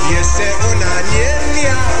 lat, jeszcze ona nie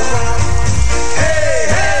miała. Hej,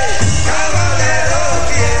 hej,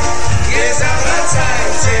 kawalerowie, nie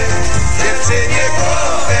zawracajcie dziewczynie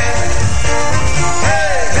głowę.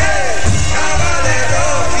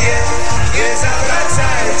 Nie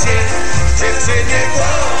zawracajcie dziewczynie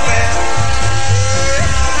głowę.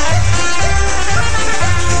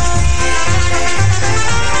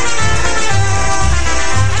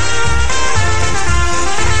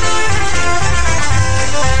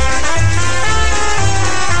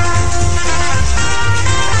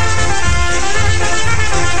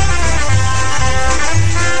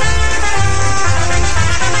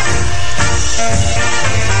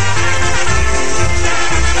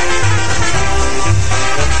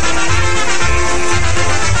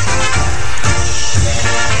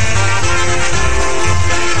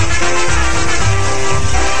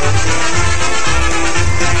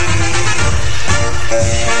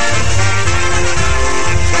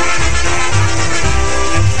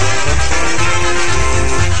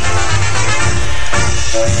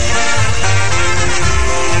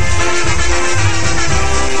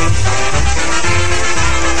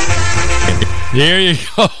 There you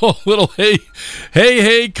go. Little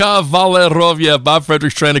hey Cavalerovia. Bob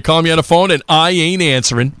Frederick's trying to call me on the phone, and I ain't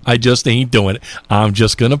answering. I just ain't doing it. I'm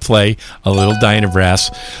just going to play a little Dynabrass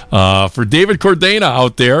for David Cordana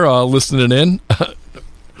out there listening in.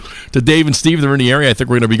 To Dave and Steve, they're in the area. I think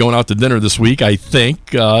we're going to be going out to dinner this week, I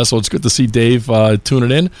think. So it's good to see Dave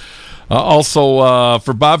tuning in. Also,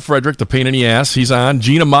 for Bob Frederick, the pain in the ass, he's on.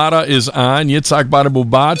 Gina Mata is on. Yitzhak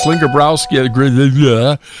Badabubat. Lynn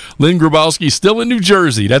Grabowski still in New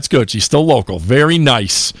Jersey. That's good. She's still local. Very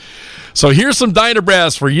nice. So here's some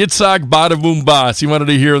Dynabrass for Yitzhak Badabubat. He wanted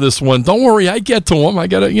to hear this one. Don't worry, I get to him. I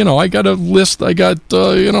got a list. I got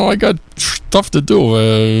stuff to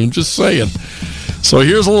do. Just saying. So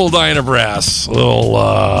here's a little Dynabrass. A little,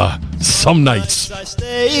 Some Nights. I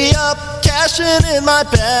stay up, cashing in my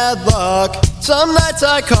bad luck. Some nights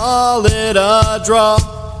I call it a draw.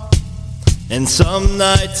 And some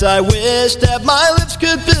nights I wish that my lips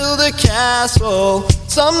could build a castle.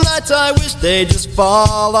 Some nights I wish they'd just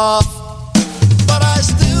fall off. But I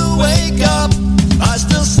still wake up, I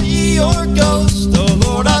still see your ghost. Oh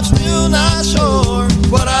Lord, I'm still not sure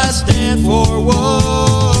what I stand for.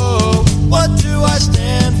 Whoa, what do I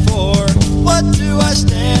stand for? What do I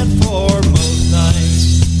stand for? Most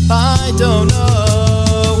nights I don't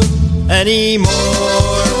know anymore.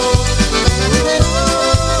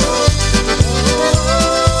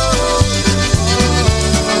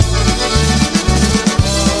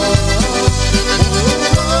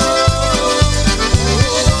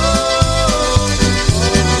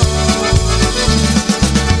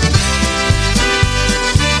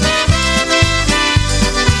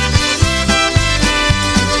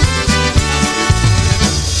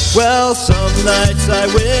 Well, some nights I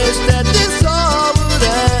wish that this all would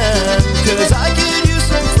end, 'cause I could use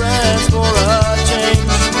some friends for a change.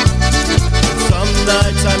 Some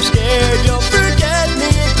nights I'm scared you'll forget me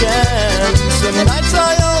again. Some nights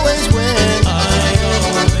I always win.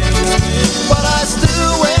 But I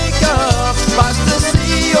still wake up, I still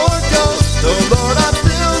see your ghost. Oh Lord, I'm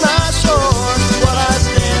still not sure what I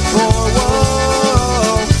stand for.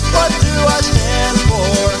 Whoa, what do I stand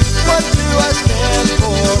for? What do I stand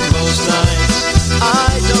for? Most nights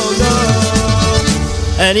I don't know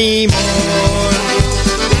anymore.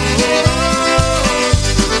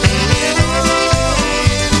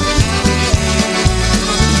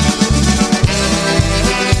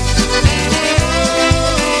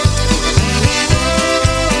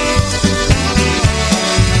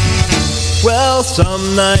 Well,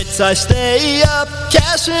 some nights I stay up,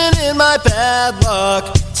 cashing in my bad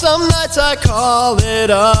luck. Some nights I call it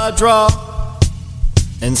a draw.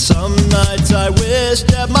 And some nights I wish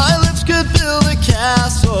that my lips could build a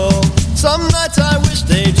castle. Some nights I wish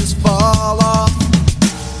they just fall off.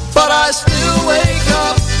 But I still wake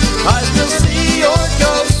up, I still see your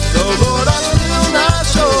ghost. Oh Lord, I'm still not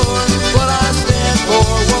sure what I stand for.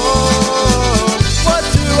 Whoa, what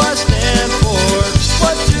do I stand for?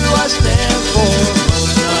 What do I stand for?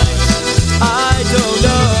 Most nights I don't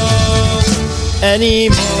know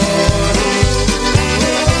anymore.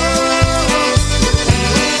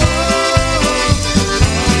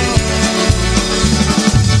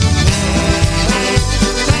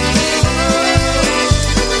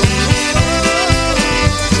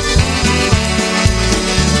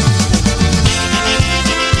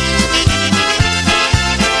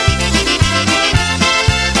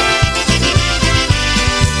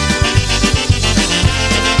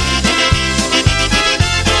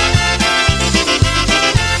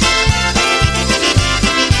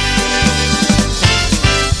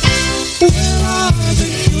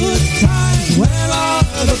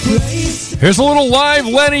 Here's a little live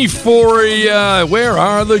Lenny for you. Where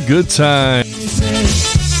are the good times?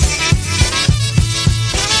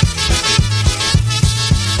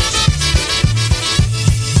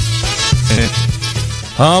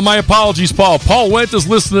 My apologies, Paul. Paul Wendt is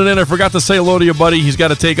listening in. I forgot to say hello to you, buddy. He's got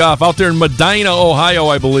to take off out there in Medina, Ohio,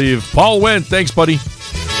 I believe. Paul Wendt, thanks, buddy.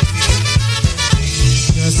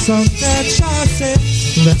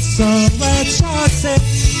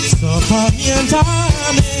 Co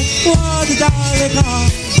pamiętamy od daleka,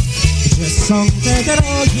 że są te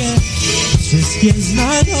drogie, wszystkie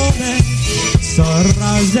znajome, co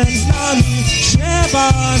razem z nami się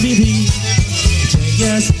bawili. Gdzie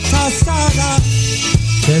jest ta stara,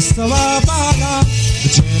 wesoła bala,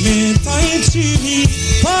 gdzie my tańczyli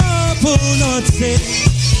po północy.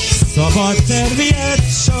 W sobotę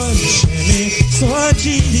wieczór się my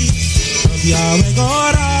słodzili do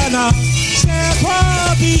białego rana. Where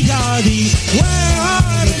are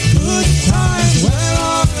the good times? Where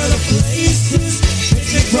are the places?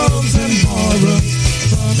 Picnic groves and ballrooms,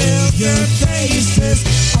 familiar faces.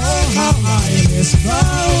 Oh, how I miss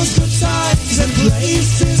those good times and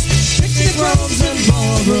places. Picnic groves and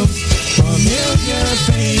ballrooms, familiar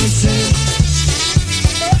faces.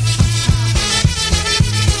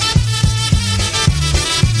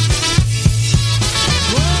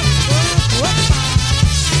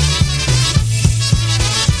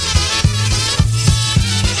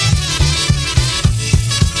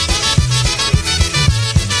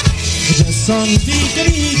 Są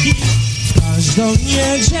wikriki w każdą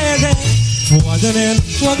niedzielę, w ładnym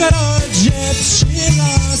ogrodzie przy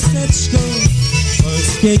laseczku.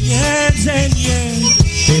 Polskie jedzenie,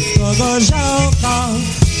 piwko gorzałka,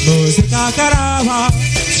 muzyka grała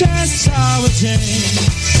przez cały dzień.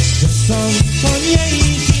 Że są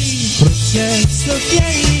koniejki, krótkie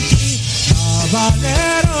sukienki,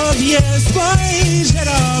 kawalerowie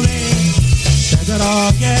spojrzerowie. Te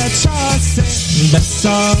drogie czasy,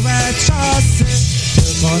 wesołe czasy,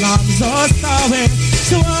 tylko nam zostały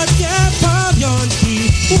słodkie pamiątki.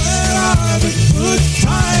 Where are the good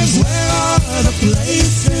times? Where are the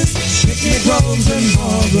places? Picnic groves and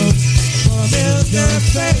ballrooms, familiar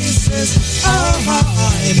faces. Oh, how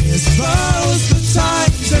I miss those good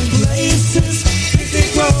times and places.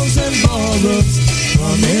 Picnic groves and ballrooms,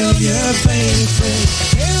 familiar faces.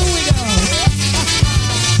 Here we go.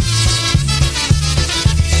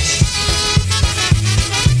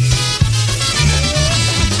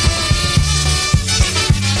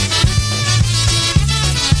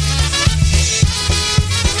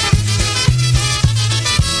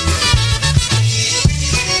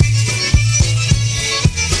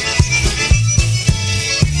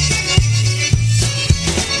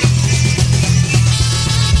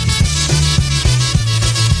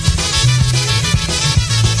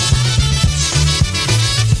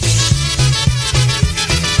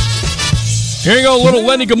 Here you go, little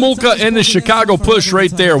Lenny Gomulka and the Chicago Push right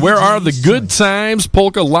there. Where are the good times?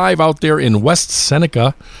 Polka live out there in West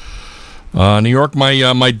Seneca, New York.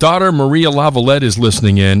 My daughter Maria Lavalette is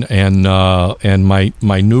listening in, and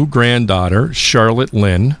my new granddaughter Charlotte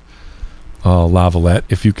Lynn Lavalette.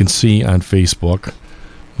 If you can see on Facebook,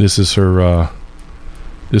 this is her.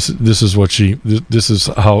 This is what she. This is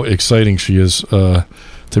how exciting she is to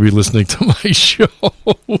be listening to my show.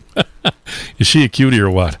 Is she a cutie or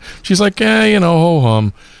what? She's like, I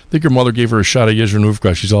think her mother gave her a shot of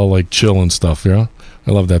Yezhernuvka. She's all like chill and stuff, I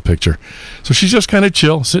love that picture. So she's just kind of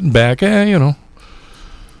chill, sitting back, my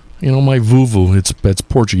vuvu. It's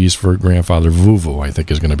Portuguese for grandfather. Vuvu, I think,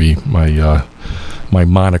 is going to be my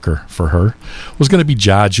moniker for her. It was going to be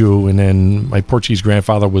Jaju, and then my Portuguese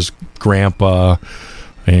grandfather was Grandpa,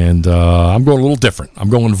 and I'm going a little different. I'm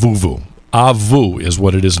going Vuvu. Avu is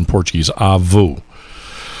what it is in Portuguese. Avu.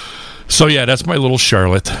 So, yeah, that's my little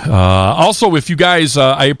Charlotte. Also, if you guys,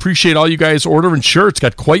 I appreciate all you guys ordering shirts.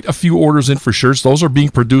 Got quite a few orders in for shirts. Those are being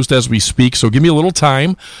produced as we speak, so give me a little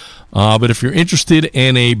time. But if you're interested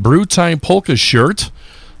in a Brew Time Polka shirt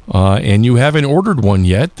and you haven't ordered one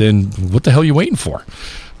yet, then what the hell are you waiting for?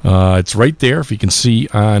 It's right there. If you can see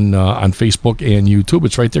on Facebook and YouTube,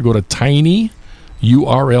 it's right there. Go to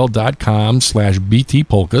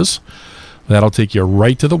tinyurl.com/btpolkas. That'll take you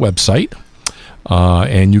right to the website.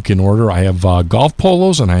 And you can order. I have golf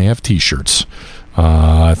polos and I have T-shirts.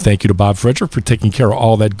 Thank you to Bob Frederick for taking care of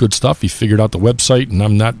all that good stuff. He figured out the website, and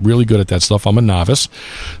I'm not really good at that stuff. I'm a novice.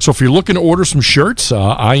 So if you're looking to order some shirts,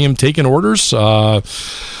 I am taking orders.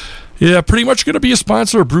 Pretty much going to be a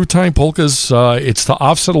sponsor of Brew Time Polkas. It's to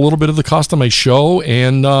offset a little bit of the cost of my show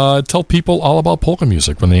and tell people all about polka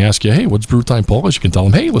music. When they ask you, hey, what's Brew Time Polkas? You can tell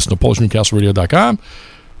them, hey, listen to PolishNewcastleRadio.com.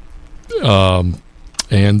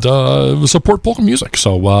 And support polka music.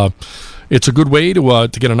 So it's a good way to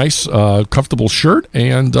get a nice, comfortable shirt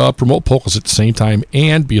and promote polkas at the same time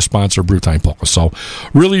and be a sponsor of Brew Time Polka. So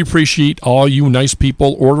really appreciate all you nice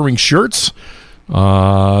people ordering shirts.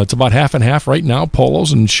 It's about half and half right now,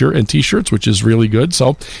 polos and T-shirts, which is really good.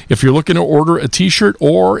 So if you're looking to order a T-shirt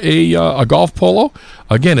or a golf polo,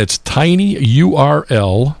 again, it's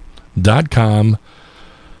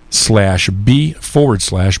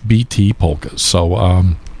tinyurl.com/B/BT Polkas. So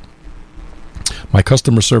my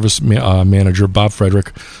customer service manager, Bob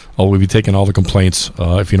Frederick, will be taking all the complaints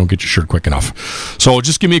if you don't get your shirt quick enough. So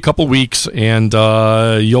just give me a couple weeks and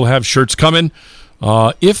you'll have shirts coming.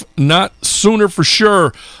 If not sooner, for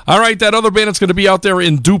sure. All right, that other band that's going to be out there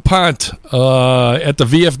in DuPont at the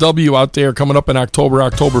VFW out there coming up in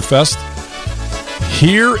Oktoberfest.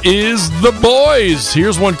 Here is the boys.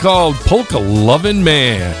 Here's one called Polka Lovin'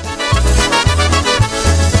 Man.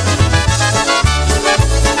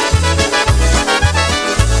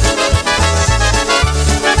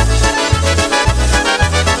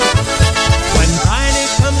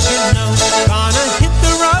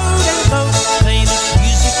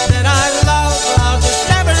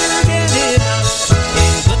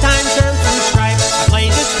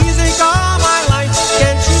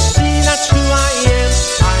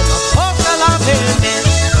 I'm a polka loving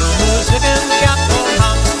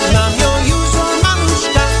man.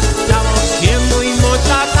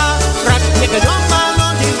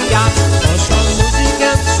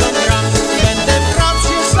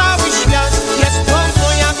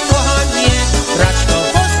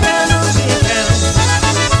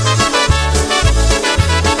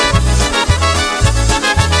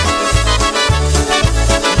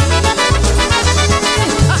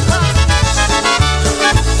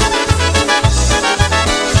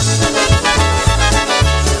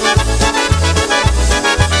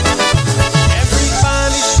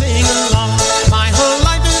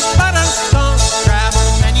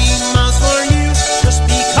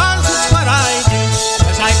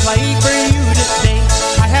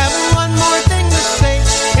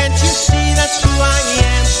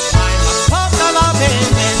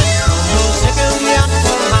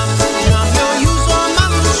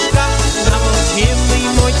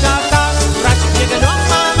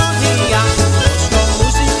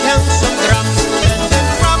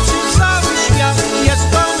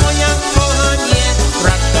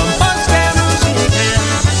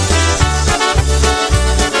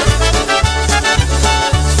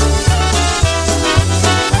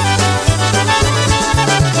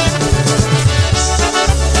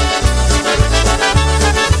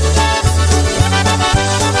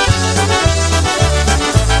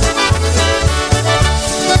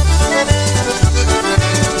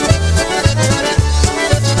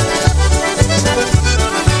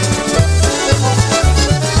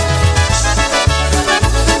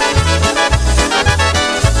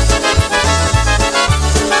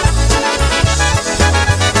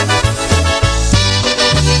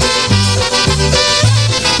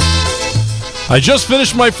 I just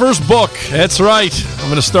finished my first book. That's right. I'm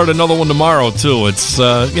going to start another one tomorrow, too. It's,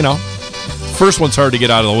 first one's hard to get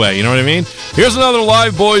out of the way. You know what I mean? Here's another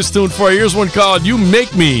Live Boys tune for you. Here's one called You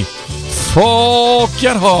Make Me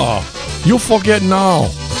Forget Her. You forget now.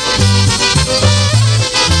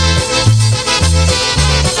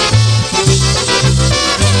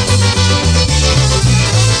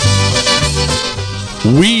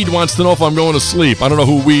 Weed wants to know if I'm going to sleep. I don't know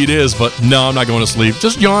who Weed is, but no, I'm not going to sleep.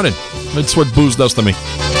 Just yawning. That's what booze does to me.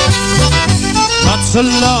 Not so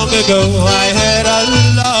long ago, I had a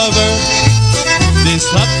lover.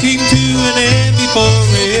 This love came to an end before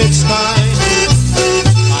its time.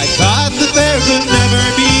 I thought that there could never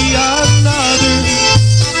be another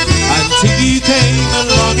until you came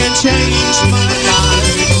along and changed my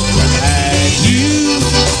life. And you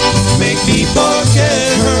make me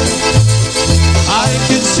forget her. I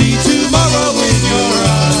can see tomorrow in your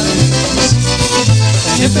eyes.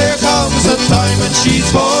 And if there comes a time when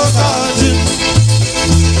she's forgotten,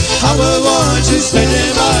 I will want you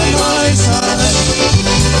standing by my side.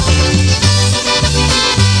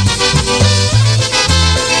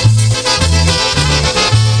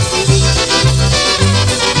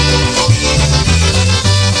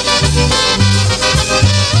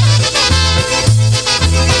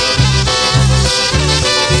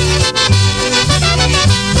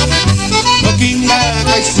 Looking back,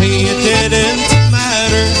 I see it didn't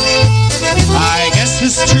matter. I guess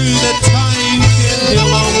it's true that time can heal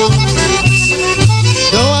my wounds.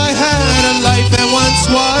 Though I had a life that once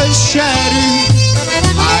was shattered,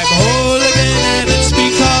 I'm whole again, and it's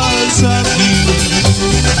because of you.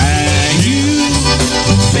 And you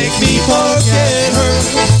make me forget her.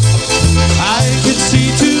 I can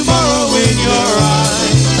see tomorrow in your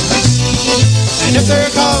eyes. And if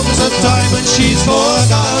there comes a time when she's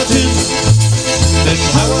forgotten, then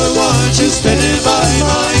I will want you standing by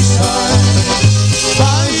my side.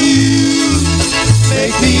 By you,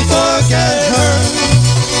 make me forget her.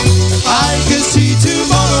 I can see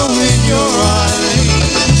tomorrow in your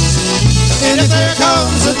eyes. And if there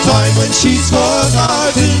comes a time when she's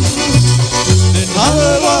forgotten, then I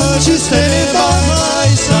will want you standing by my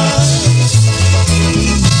side.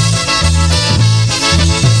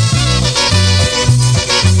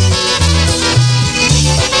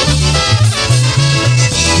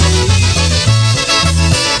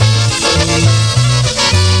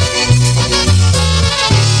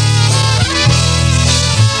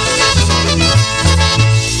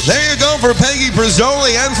 For Peggy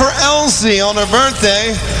Brazzoli and for Elsie on her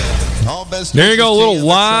birthday. All best there you go, a little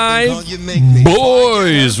Live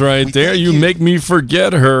Boys right there. You Make Me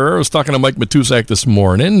Forget Her. I was talking to Mike Matusak this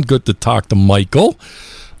morning. Good to talk to Michael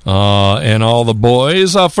and all the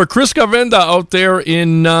boys. For Chris Gavenda out there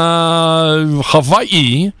in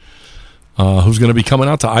Hawaii, who's going to be coming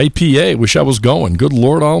out to IPA. Wish I was going. Good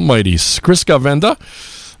Lord Almighty. Chris Gavenda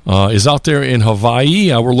is out there in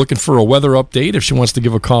Hawaii. We're looking for a weather update. If she wants to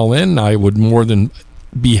give a call in, I would more than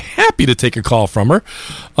be happy to take a call from her.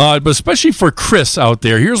 But especially for Chris out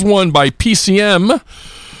there, here's one by PCM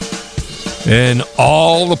and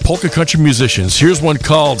all the polka country musicians. Here's one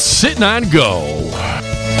called Sittin' on Go.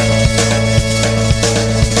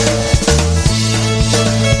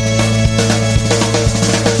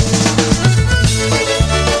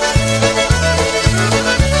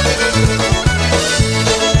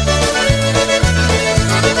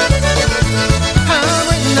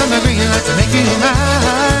 To make you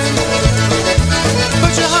mine,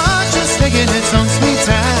 but your heart just taking its own sweet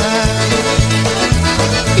time.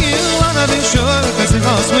 You wanna be sure because it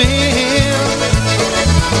goes swim.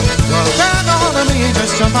 Well, grab a hold of me and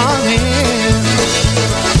just jump on in.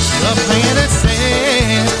 The plan is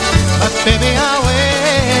set, but baby I'll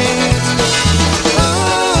wait.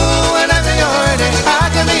 Ooh, whenever you're ready, I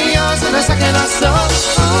can be yours in a second or so.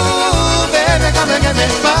 Ooh, baby, come and get me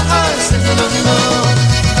my heart singing along.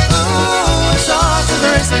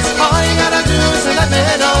 All you gotta do is let me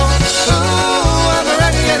know. Ooh, I'm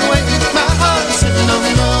ready and waiting. My heart's sitting on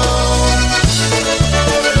no.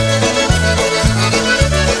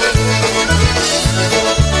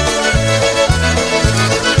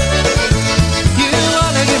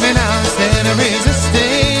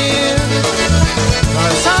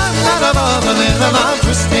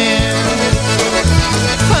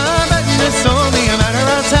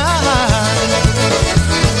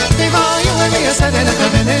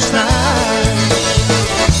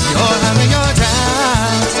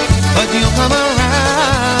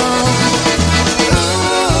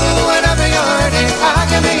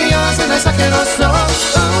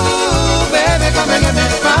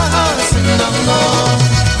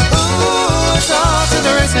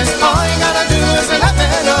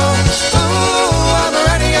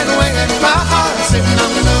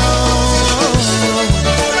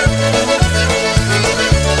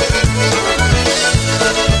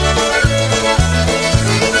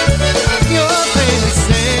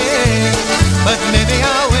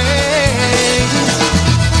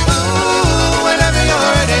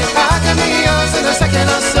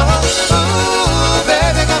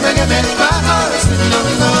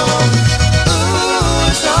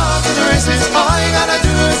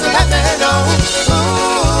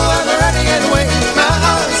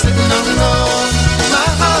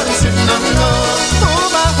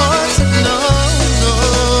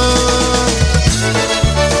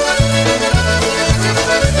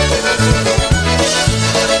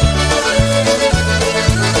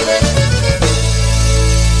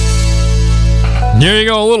 There you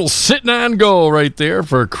go, a little sitting on go right there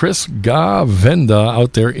for Chris Gavenda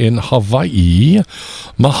out there in Hawaii.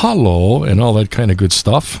 Mahalo and all that kind of good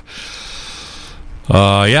stuff.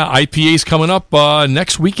 IPA's coming up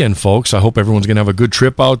next weekend, folks. I hope everyone's going to have a good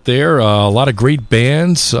trip out there. A lot of great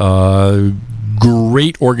bands,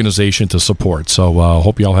 great organization to support. So I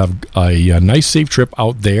hope you all have a nice, safe trip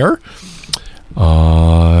out there.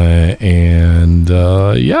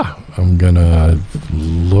 I'm going to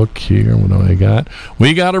look here. What do I got?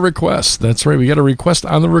 We got a request. That's right. We got a request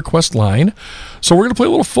on the request line. So we're going to play a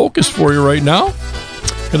little Focus for you right now.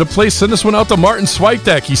 Going to send this one out to Martin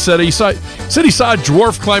Switek. He said he saw a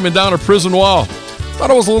dwarf climbing down a prison wall. Thought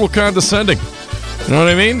it was a little condescending. You know what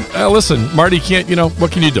I mean? Listen, Marty can't, what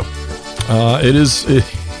can you do? It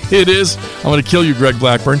is. I'm going to kill you, Greg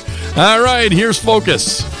Blackburn. All right, here's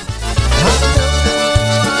Focus.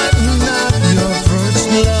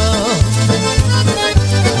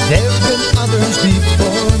 There've been others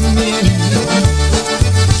before me,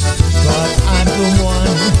 but I'm the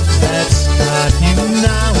one that's got you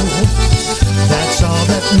now. That's all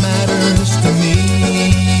that matters to me.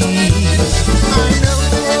 I know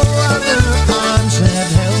other arms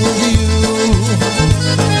have held you.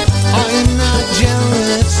 I'm not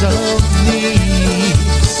jealous of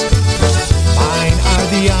these. Mine are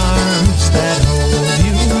the arms that hold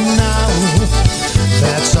you now.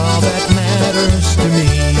 That's all that matters to me.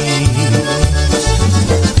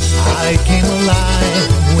 I came alive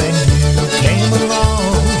when you came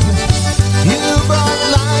along. You brought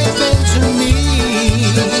life into me.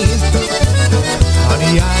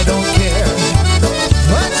 Honey, I don't care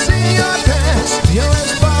what's in your past. You're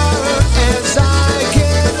as far as I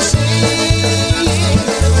can see.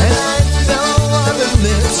 And I know other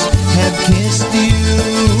lips have kissed you.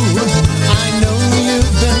 I know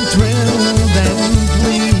you've been thrilled and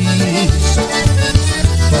pleased.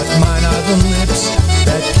 But mine are the lips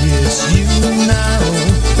that kiss you now.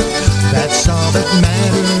 That's all that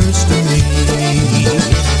matters to me.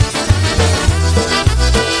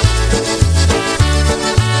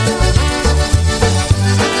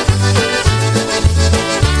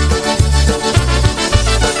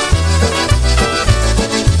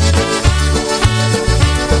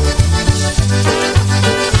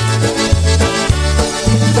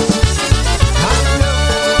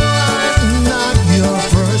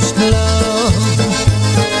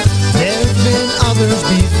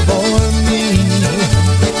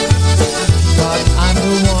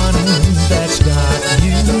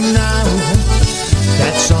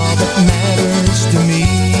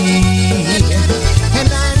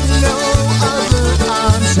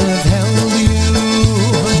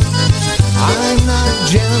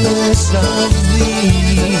 Of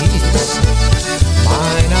these,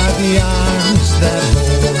 mine are the arms that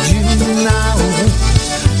hold you now.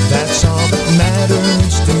 That's all that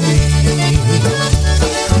matters to me.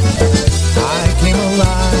 I came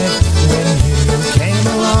alive when you came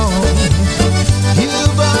along. You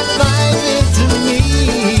brought life into me.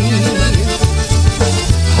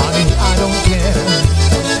 Honey, I don't care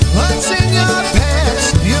what's in your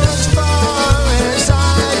past. You're as far as I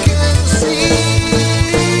can see.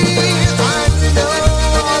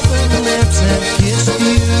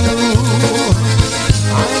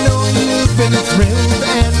 Thrilled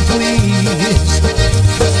and pleased,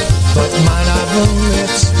 but mine are the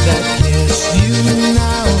lips that kiss you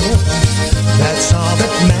now. That's all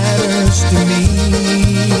that matters to me.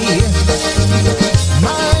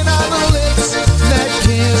 Mine are the lips that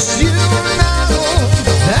kiss you now.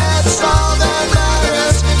 That's all that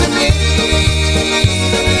matters to me.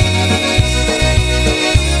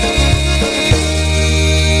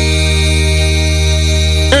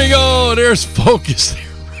 There you go. There's Focus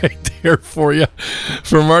here for you,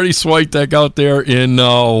 for Marty Switek out there in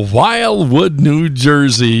Wildwood, New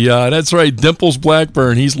Jersey. That's right, Dimples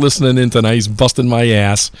Blackburn. He's listening in tonight. He's busting my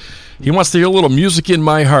ass. He wants to hear a little music in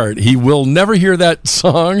my heart. He will never hear that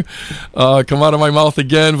song come out of my mouth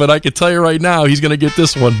again, but I can tell you right now, he's going to get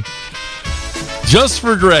this one. Just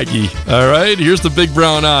for Greggy. All right, here's the Big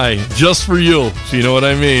Brown Eye. Just for you, if you know what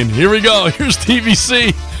I mean. Here we go. Here's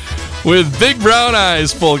TBC with Big Brown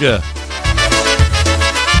Eyes, Polka.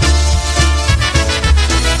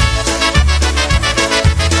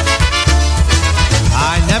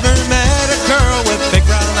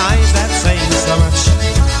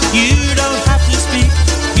 You don't have to speak,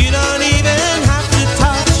 you don't even have to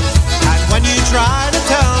touch. And when you try to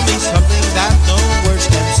tell me something that no words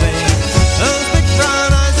can say, those big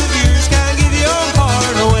brown eyes of yours can give your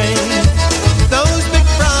heart away. Those big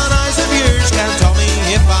brown eyes of yours can tell me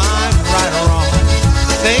if I'm right or wrong.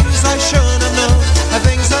 Things I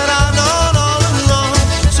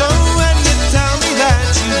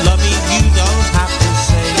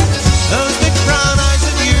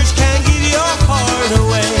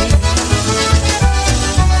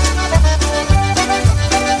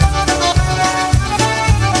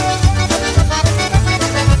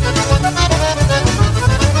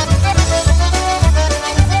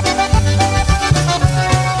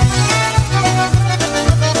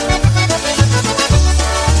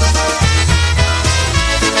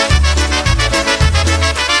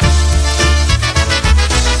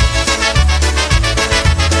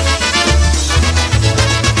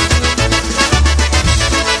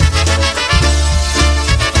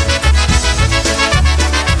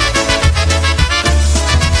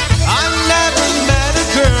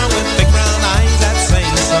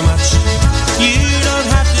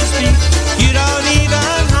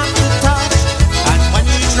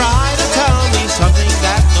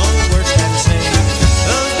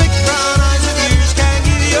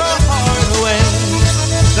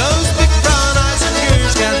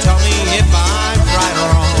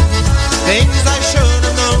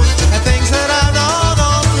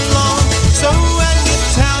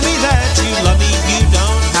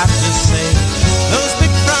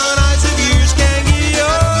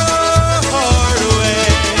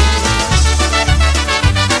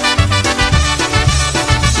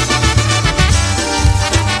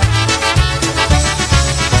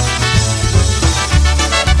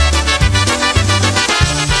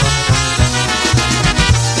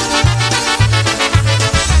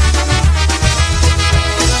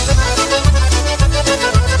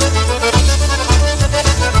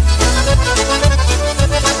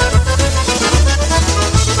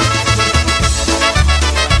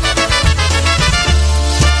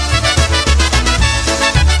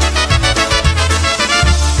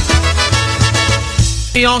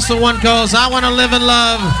He also one calls I Want to Live in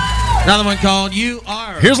Love. Another one called You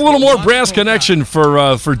Are. Here's a little more brass connection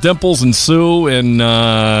for Dimples and Sue, and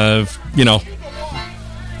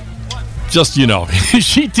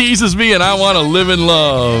she teases me, and I want to live in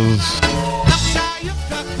love.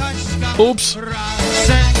 Oops.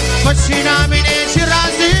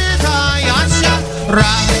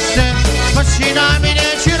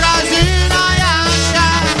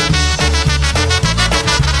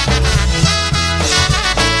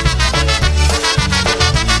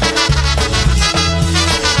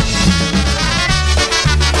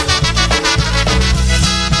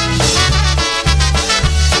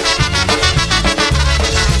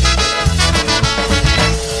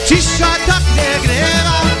 Cisza tak nie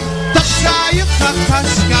gniewa, tak szaju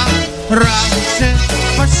kakaśka. Razie,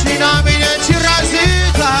 patrzy na mnie ci razy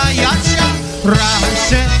tajacia.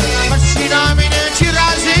 Razie, patrzy na mnie ci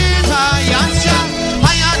razy tajacia.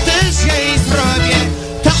 A ja też jej zrobię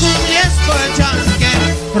taką niespodziankę.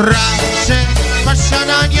 Razie, patrzę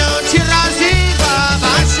na nią ci razy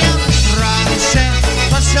babacia. Razie,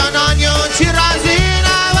 patrzę na nią ci razy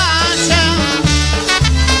babacia.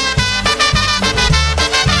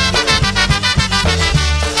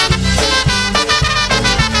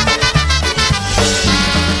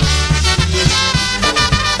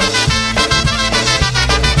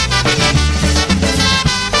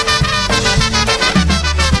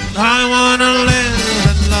 I wanna live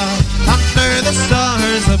in love under the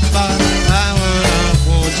stars above. I wanna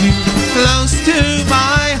hold you close to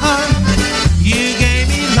my heart. You gave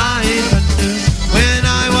me life anew when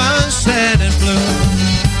I was sad and blue,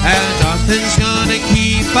 and nothing's gonna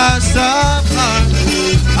keep us apart.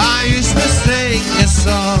 I used to sing a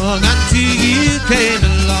song until you came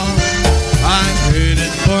along. I'm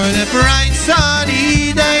rooting for the bright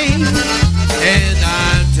sunny day, and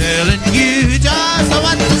I'm telling you just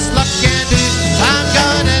what this luck can do. I'm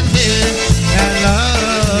gonna live that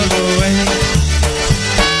love away.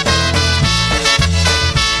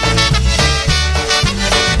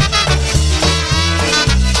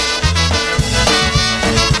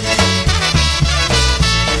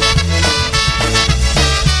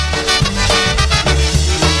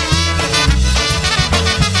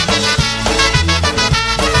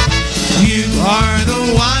 You are the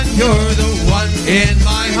one, you're the one in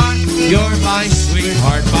my heart. You're my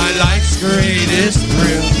sweetheart, my life's greatest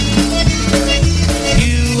thrill.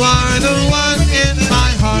 You are the one in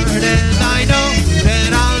my heart, and I know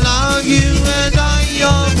that I'll love you, and I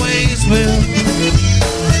always will.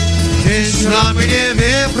 Tyś dla mnie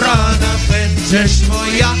wybrana, będziesz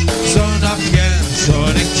moja, co na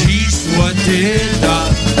pierwszonek dziś słodyna.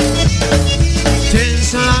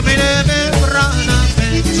 Tyś dla mnie wybrana,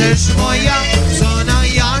 będziesz moja, co na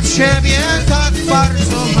ja ciebie tak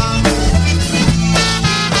bardzo mam.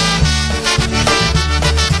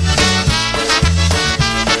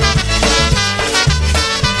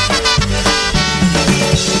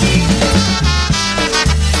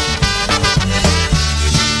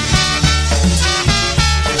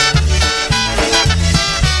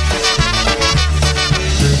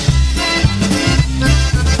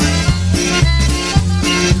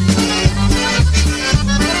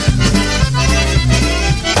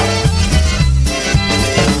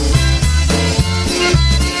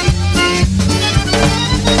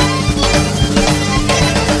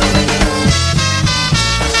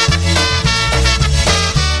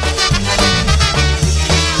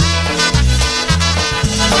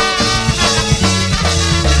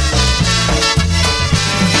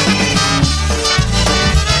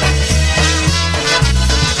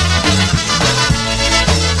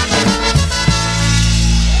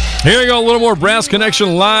 Here you go, a little more Brass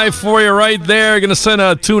Connection live for you right there. Going to send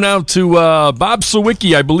a tune out to Bob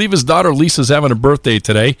Sawicki. I believe his daughter Lisa's having a birthday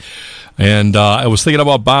today, and I was thinking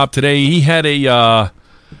about Bob today. He had a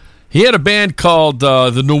band called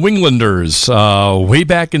the New Englanders way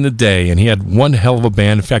back in the day, and he had one hell of a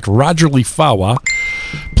band. In fact, Roger Lifawa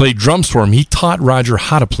played drums for him. He taught Roger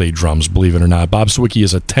how to play drums, believe it or not. Bob Sawicki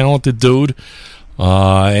is a talented dude.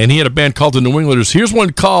 And he had a band called the New Englanders. Here's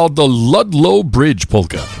one called the Ludlow Bridge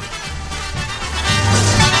Polka.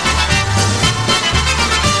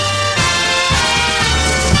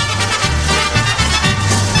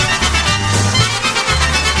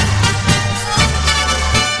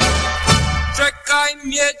 Czekaj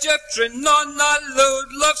mnie dziewczyno na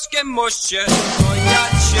Ludlowskim moście, to ja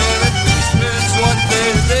cię wypiszę złoty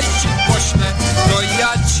liścik poślę, to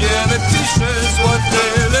ja cię wypiszę złoty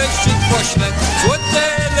liścik poślę, złoty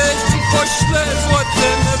liścik poślę,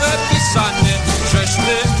 złotym wypisany, żeś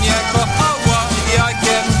ty mnie kochała,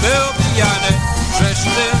 jakiem był pijany, żeś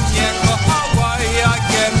ty mnie kochała,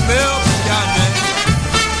 jakiem był pijany.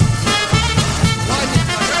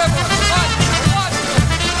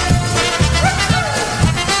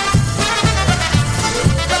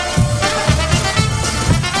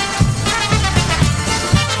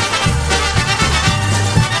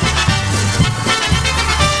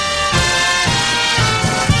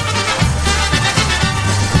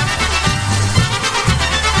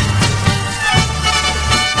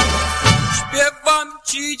 Zaśpiewam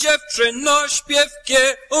ci dziewczyno śpiewkę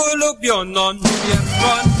ulubioną.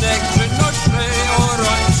 Pierwonek przynoszę, o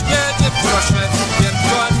rączkę cię proszę.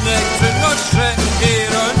 Pierwonek przynoszę i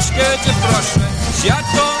rączkę cię proszę.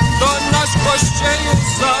 Zjadą do nas goście już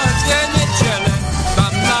za 2 niedziele.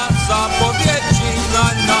 Tam na zapowiedzi na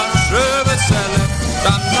nasze wesele.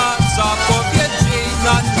 Tam na zapowiedzi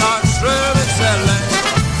na nasze wesele.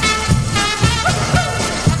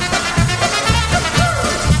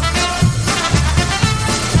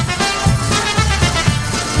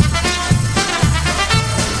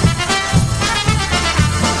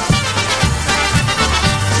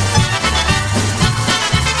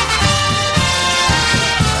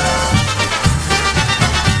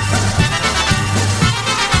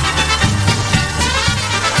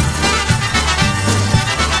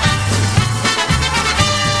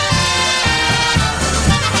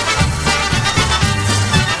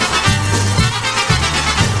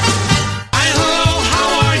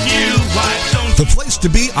 The place to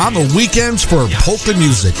be on the weekends for polka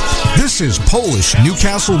music. This is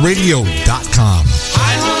PolishNewcastleRadio.com.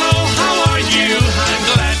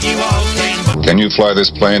 Can you fly this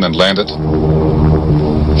plane and land it?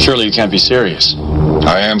 Surely you can't be serious.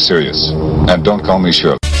 I am serious. And don't call me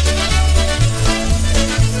Shirley.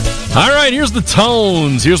 All right, here's the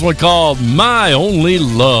tones. Here's one called My Only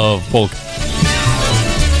Love Polka.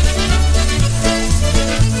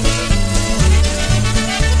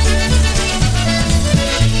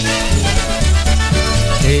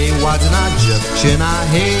 Hej, ładna dziewczyna,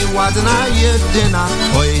 hej, ładna jedyna,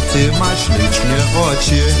 oj, ty masz liczne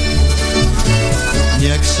oczy.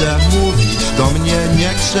 Nie chcę mówić do mnie, nie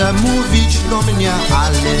chcę mówić do mnie,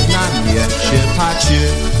 ale na mnie się patrzy.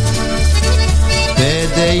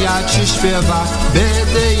 Będę ja ci śpiewa,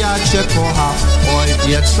 będę ja cię kocha,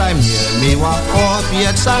 obiecaj mnie miła,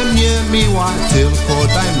 obiecaj mnie miła, tylko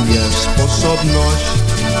daj mnie sposobność.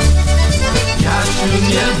 Jasiu,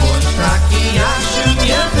 nie bądź taki, Jasiu,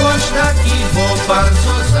 nie bądź taki, bo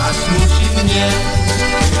bardzo zasmuci mnie.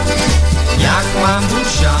 Jak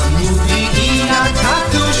mamusia mówi i jak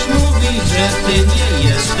tatuś mówi, że ty nie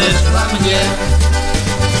jesteś dla mnie.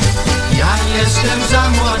 Ja jestem za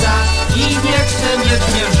młoda i nie chcę mieć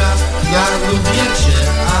męża. Ja lubię cię,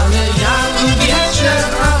 ale ja lubię cię,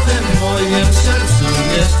 ale w moim sercu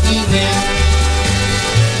jest inny.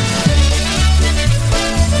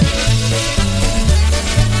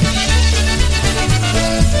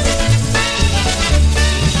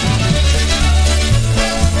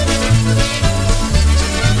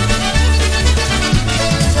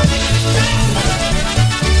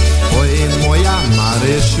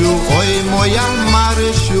 Marysiu, oj moja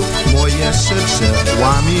Marysiu, moje serce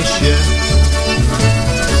łamie się.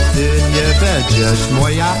 Ty nie będziesz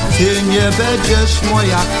moja, ty nie będziesz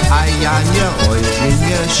moja, a ja nie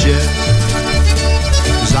ożenię się.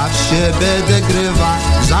 Zawsze będę grywa,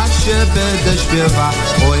 zawsze będę śpiewa,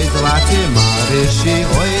 oj dla ty Marysi,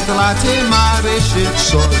 oj dla ty Marysi,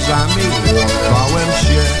 co zamiłowałem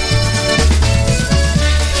się.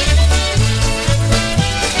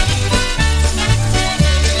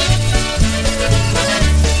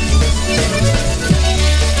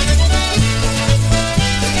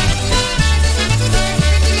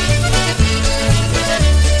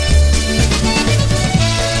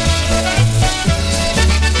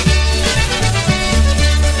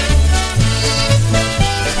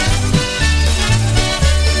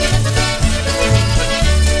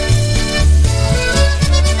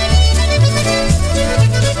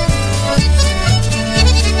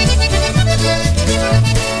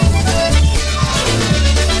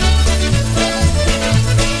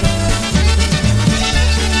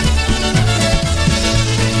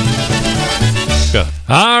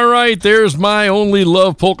 All right, there's My Only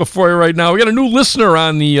Love Polka for you right now. We got a new listener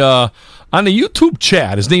on the YouTube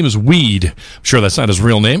chat. His name is Weed. I'm sure that's not his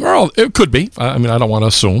real name, or it could be. I mean, I don't want to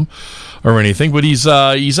assume or anything, but he's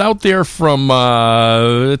out there from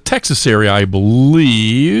Texas area, I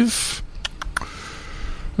believe.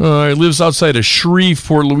 He lives outside of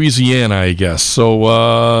Shreveport, Louisiana, I guess. So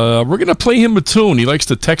we're going to play him a tune. He likes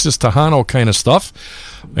the Texas Tejano kind of stuff.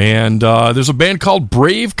 And there's a band called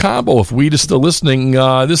Brave Combo. If Weed is still listening,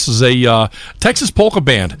 this is a Texas polka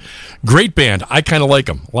band. Great band. I kind of like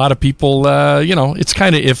them. A lot of people, it's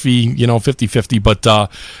kind of iffy, 50-50. But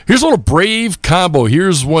here's a little Brave Combo.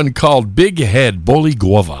 Here's one called Big Head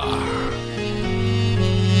Boligova.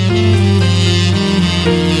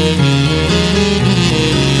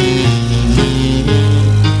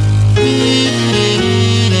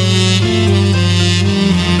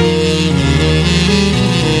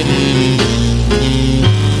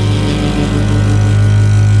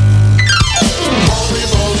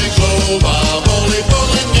 Boli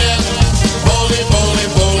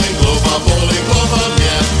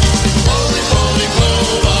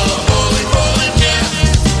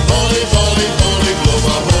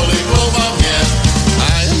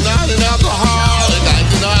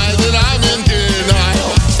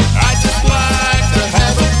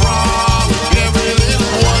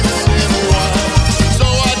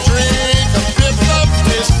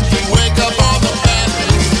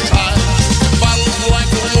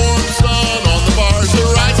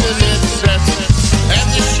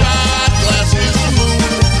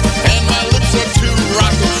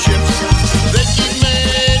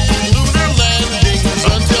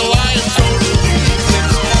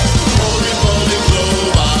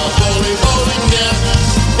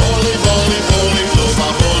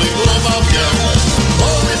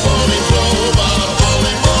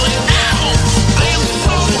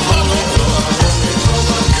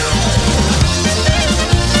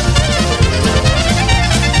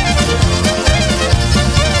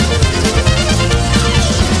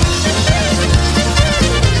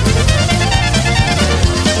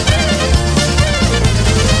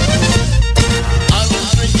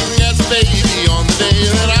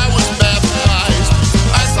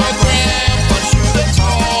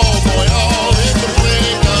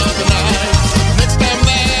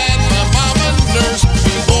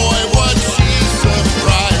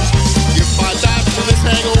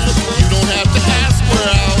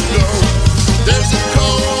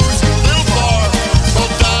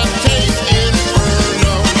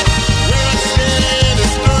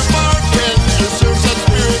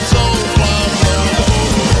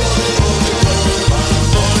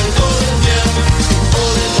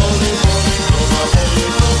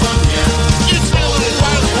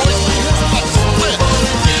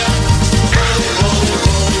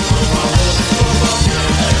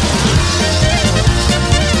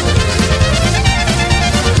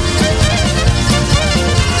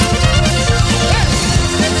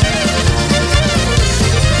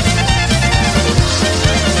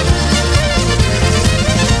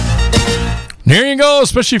go,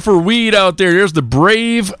 especially for weed out there. Here's the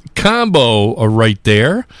Brave combo right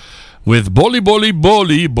there with Boli Boli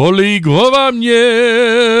Boli Boli Głowa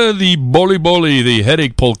mnie, the Boli Boli, the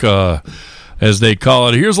headache polka, as they call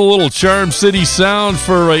it. Here's a little Charm City sound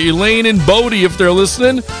for Elaine and Bodie if they're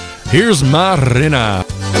listening. Here's Marina.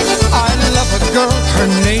 I love a girl, her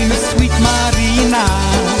name is Sweet Marina.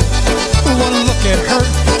 One look at her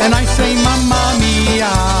and I say Mamma Mia.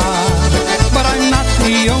 But I'm not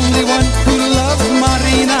the only one who loves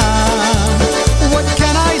Marina. What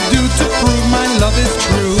can I do to prove my love is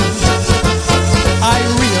true? I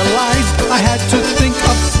realized I had to think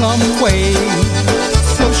of some way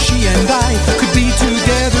so she and I could be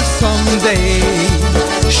together someday.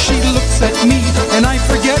 She looks at me and I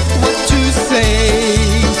forget what to say.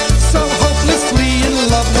 So hopelessly in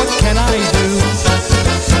love, what can I do?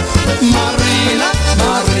 Marina,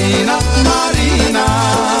 Marina, Marina,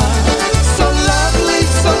 so lovely,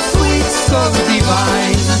 so sweet, so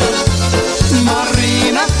divine.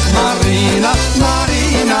 Marina, Marina,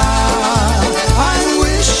 Marina, I'm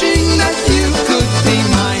wishing that you could be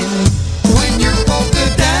mine. When you're polka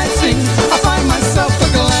dancing, I find myself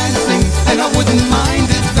a-glancing, and I wouldn't mind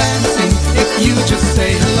advancing if you just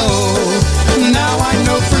say hello. Now I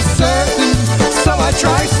know for certain, so I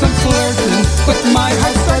try some flirting, but my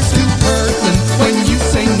heart starts to hurtin' when you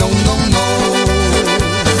say no, no, no.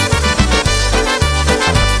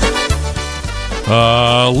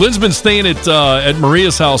 Lynn's been staying at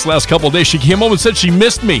Maria's house last couple of days. She came home and said she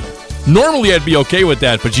missed me. Normally I'd be okay with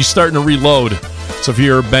that, but she's starting to reload. So if you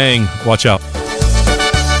hear her bang, watch out.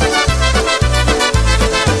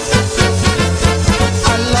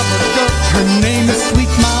 I love a girl, her name is Sweet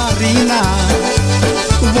Marina.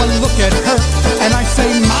 One look at her and I say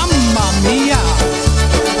Mamma Mia.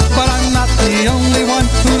 But I'm not the only one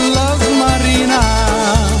who loves Marina.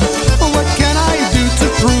 What can I do to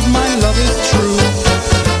prove my love is true?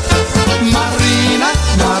 Marina,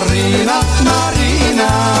 Marina, Marina,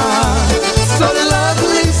 so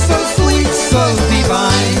lovely, so sweet, so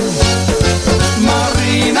divine.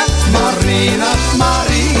 Marina, Marina,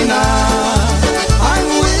 Marina, I'm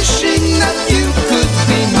wishing that you could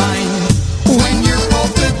be mine. When you're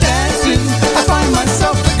polka dancing, I find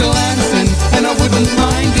myself a-glancing, and I wouldn't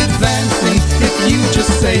mind advancing if you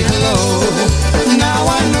just say hello. Now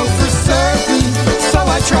I know for certain, so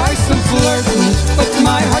I try some flirting, but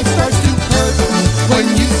my heart starts to hurtin' when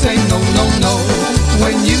you say no, no, no.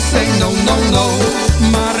 When you say no, no, no.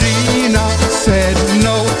 Marina said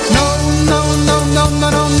no, no, no, no, no, no, no,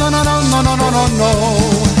 no, no, no, no, no, no, no, no.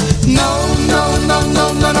 No, no, no, no,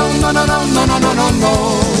 no, no, no, no, no, no, no, no, no, no.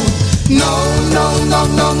 No, no, no,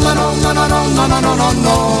 no, no, no, no, no, no, no, no, no,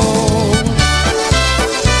 no.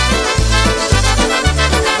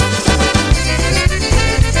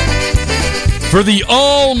 For the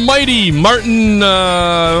almighty Martin,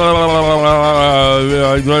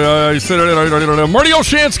 Marty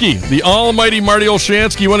Olshansky, the almighty Marty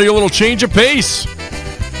Olshansky, want to get a little change of pace.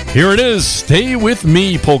 Here it is, Stay With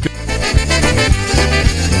Me, polka.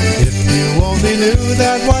 If you only knew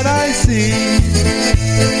that what I see,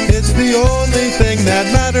 it's the only thing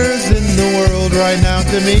that matters in the world right now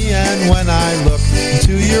to me. And when I look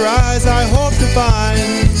into your eyes, I hope to find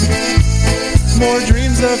more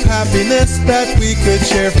dreams of happiness that we could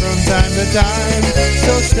share from time to time.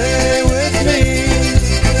 So stay with me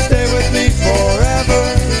forever.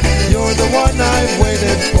 You're the one I've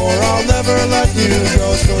waited for, I'll never let you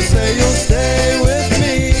go. So say you'll stay with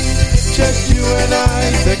me, just you and I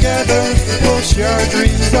together. We'll share our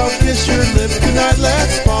dreams, I'll kiss your lips tonight,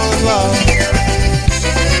 let's fall in love.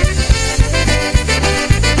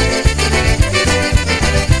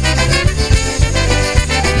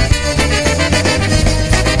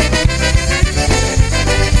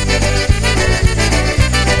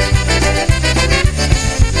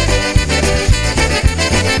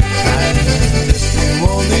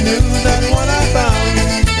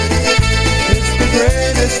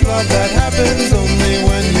 Love that happens only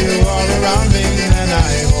when you are around me. And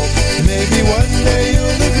I hope maybe one day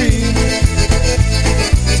you'll agree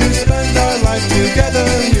to spend our life together.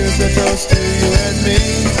 Here's a toast to you and me.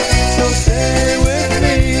 So stay with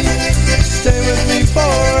me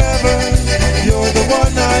forever. You're the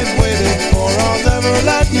one I've waited for, I'll never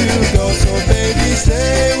let you go. So baby,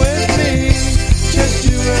 stay with me, just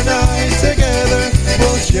you and I together.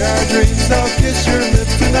 We'll share our dreams, I'll kiss your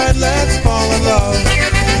lips tonight, let's fall in love.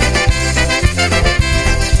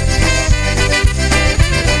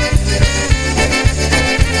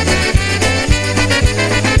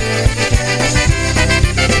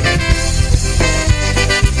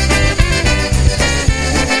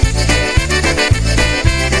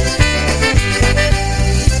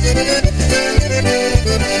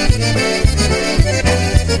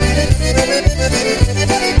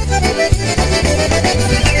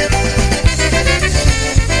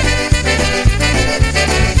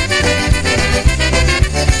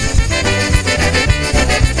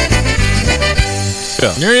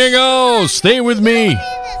 There you go. Stay with me.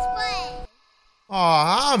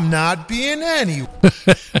 Oh, I'm not being any.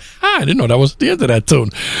 I didn't know that was the end of that tune.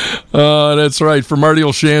 That's right. For Marty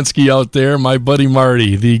Olshansky out there, my buddy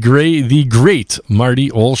Marty, the great Marty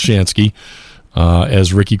Olshansky,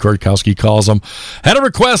 as Ricky Kortkowski calls him, had a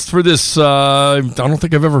request for this. I don't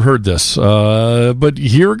think I've ever heard this, but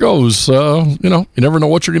here it goes. You never know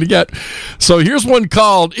what you're going to get. So here's one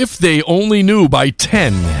called "If They Only Knew" by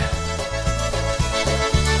 10.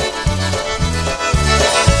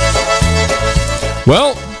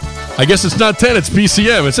 Well, I guess it's not 10, it's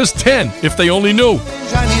BCM. It says 10, if they only knew.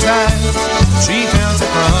 Johnny's eyes, she felt it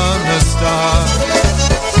from the start.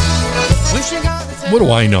 When she got the What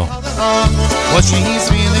do I know? what she's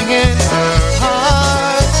feeling in her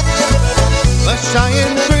heart. A shy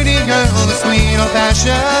and pretty girl, the sweet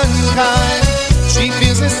old-fashioned kind. She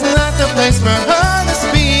feels it's not the place for her to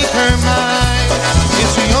speak her mind.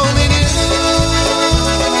 If she only knew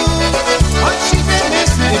what she's been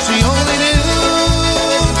missing. If she only knew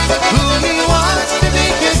who he wants to be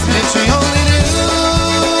kissed. If she only knew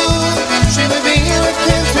she would be with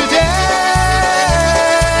him today.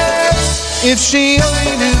 If she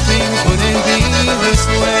only knew things wouldn't be this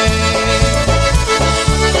way.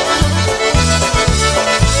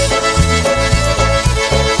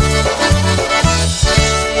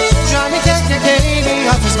 Johnny can't get Katie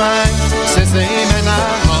off his mind since they met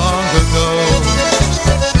not long ago.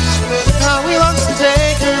 How he wants to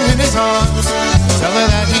take her in his arms, tell her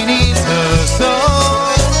that he needs her so.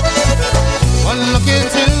 One look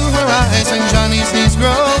into her eyes and Johnny's knees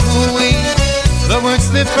grow weak. The words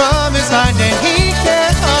slip from his mind and he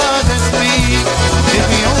can't hardly speak. If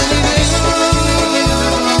he only knew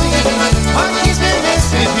what he's been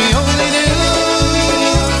missing. If he only knew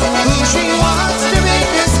who she wants to be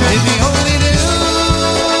kissing. If he only knew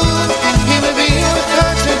he would be with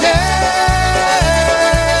her today.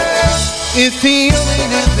 If he only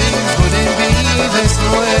knew things wouldn't be this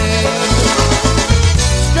way.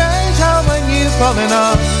 Strange how when you fall in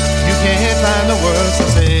love, you can't find the words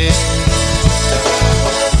to say.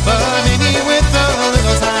 But maybe with a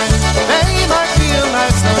little time, they might feel like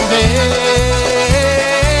someday.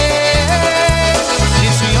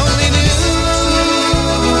 If she only knew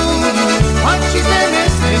what she's been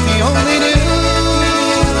missing. If he only knew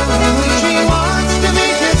who she wants to be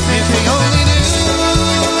kissed. If he only knew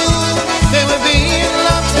they would be in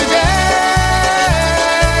love today.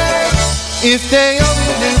 If they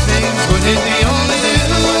only knew things wouldn't be only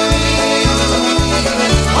knew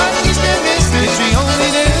what he's been missing. If she only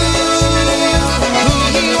knew who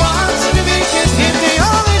he wants to be kissed. If they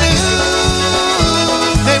only knew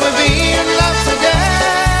they would be in love today.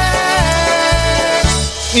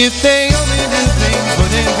 If they only knew things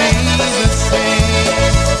wouldn't be the same.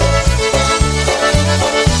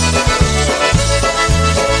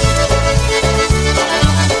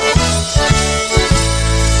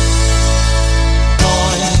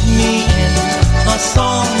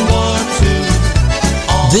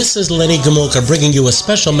 This is Lenny Gomulka bringing you a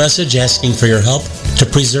special message asking for your help to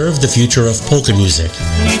preserve the future of polka music.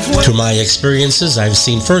 Through my experiences, I've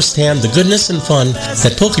seen firsthand the goodness and fun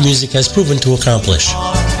that polka music has proven to accomplish.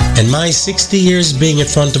 In my 60 years being in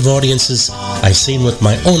front of audiences, I've seen with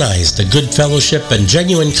my own eyes the good fellowship and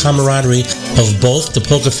genuine camaraderie of both the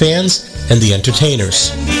polka fans and the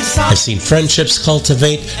entertainers. I've seen friendships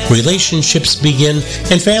cultivate, relationships begin,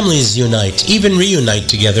 and families unite, even reunite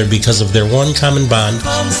together because of their one common bond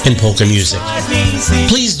in polka music.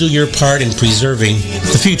 Please do your part in preserving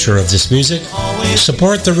the future of this music.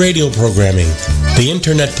 Support the radio programming, the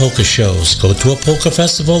internet polka shows, go to a polka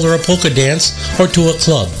festival or a polka dance, or to a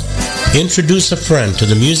club. Introduce a friend to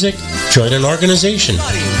the music, join an organization,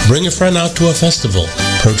 bring a friend out to a festival,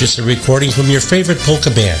 purchase a recording from your favorite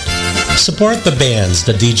polka band. Support the bands,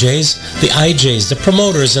 the DJs, the IJs, the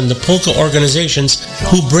promoters, and the polka organizations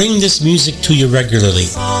who bring this music to you regularly.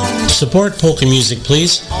 Support polka music,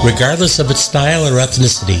 please, regardless of its style or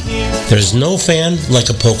ethnicity. There's no fan like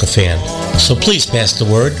a polka fan. So please pass the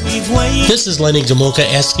word. This is Lenny Gomulka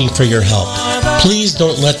asking for your help. Please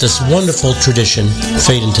don't let this wonderful tradition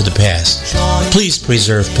fade into the past. Please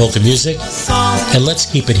preserve polka music, and let's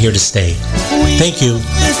keep it here to stay. Thank you.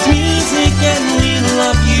 This music and we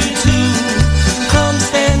love you too. Come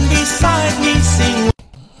stand beside me, sing.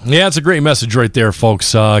 Yeah, it's a great message right there,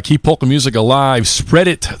 folks. Keep polka music alive. Spread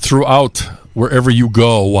it throughout wherever you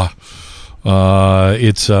go.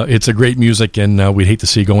 It's a great music, and we'd hate to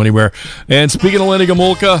see it go anywhere. And speaking of Lenny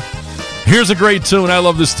Gomulka, here's a great tune. I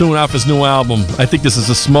love this tune off his new album. I think this is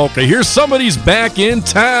a smoker. Here's Somebody's Back in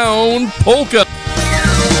Town, polka.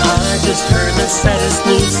 I just heard the saddest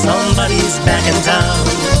news. Somebody's back in town.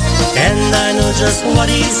 and I know just what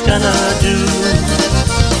he's gonna do.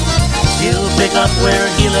 He'll pick up where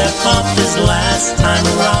he left off his last time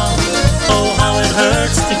around. Oh, how it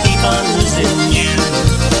hurts to keep on losing you.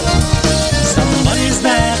 Somebody's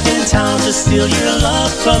back in town to steal your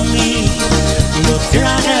love from me. The fear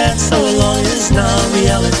I had so long is now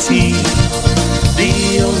reality.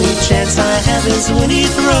 The only chance I have is when he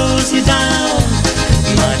throws you down.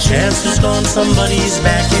 My chance is gone, somebody's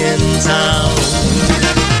back in town.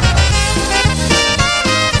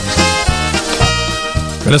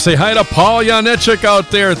 Gonna say hi to Paul Janechik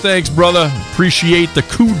out there. Thanks, brother. Appreciate the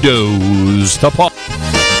kudos to Paul.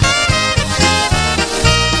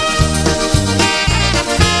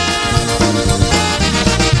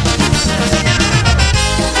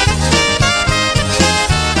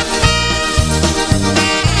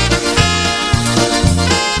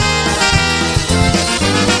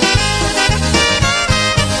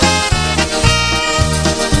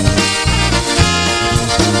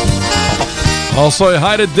 Also,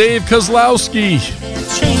 hi to Dave Kozlowski.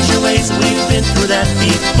 Change your ways, we've been through that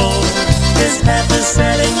before. His path is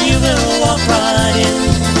set and you will walk right in.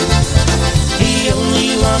 He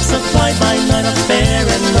only wants a fly-by-night affair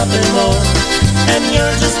and nothing more. And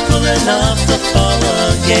you're just fool enough to fall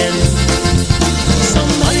again.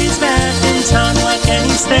 Somebody's back in town, why can't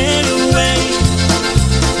he stay away?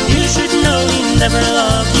 You should know he never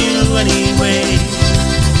loved you anyway.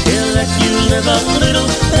 He'll let you live a little,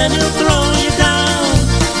 then he'll throw you down.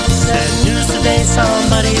 Sad news today,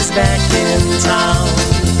 somebody's back in town.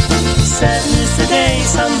 Sad news today,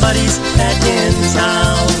 somebody's back in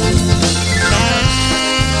town.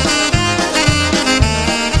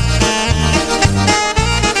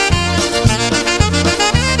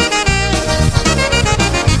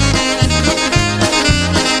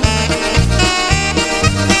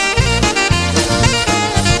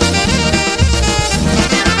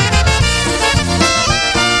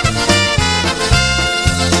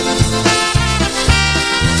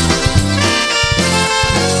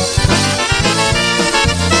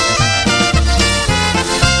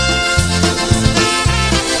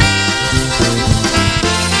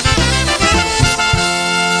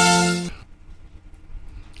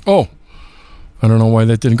 Oh, I don't know why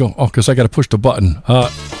that didn't go. Oh, because I got to push the button.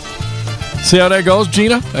 See how that goes,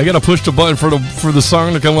 Gina? I got to push the button for the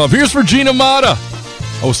song to come up. Here's for Gina Mata.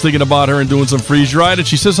 I was thinking about her and doing some freeze-dried, and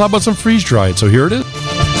she says, how about some freeze-dried? So here it is.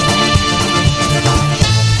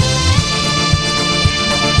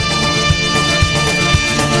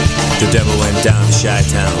 The devil went down to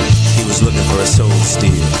Chi-Town. He was looking for a soul to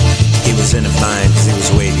steal. He was in a bind because he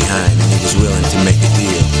was way behind and he was willing to make a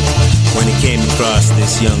deal. When he came across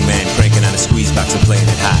this young man cranking on a squeeze box and playing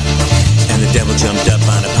it hot, and the devil jumped up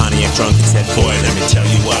on a Pontiac trunk and said, boy, let me tell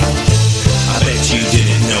you what, I bet you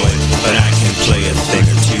didn't know it, but I can play a thing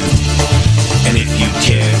or two. And if you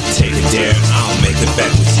care, take a dare, I'll make a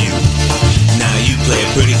bet with you. Now you play a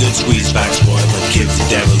pretty good squeeze box, boy, but give the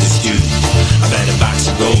devil his due. I bet a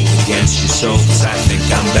box of gold against your soul, cause I think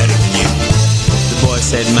I'm better than you. The boy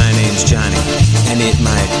said, my name's Johnny, and it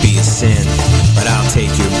might be a sin, but I'll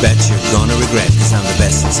take your bet you're gonna regret, cause I'm the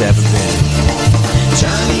best it's ever been.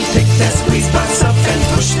 Johnny picked that squeeze box up and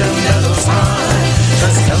pushed them bellows high,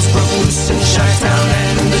 cause hell's broke loose in Chi-Town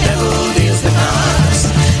and the devil deals the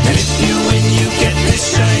cards. And if you win, you get this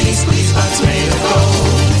shiny squeeze box made of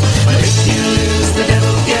gold, but if you lose, the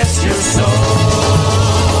devil gets your soul.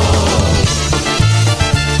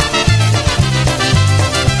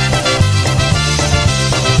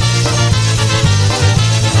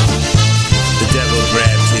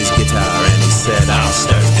 Said, I'll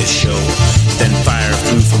start this show. Then fire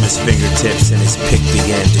flew from his fingertips and his pick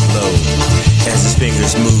began to glow. As his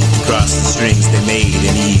fingers moved across the strings, they made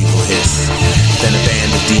an evil hiss. Then a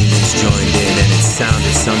band of demons joined in and it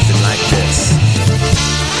sounded something like this.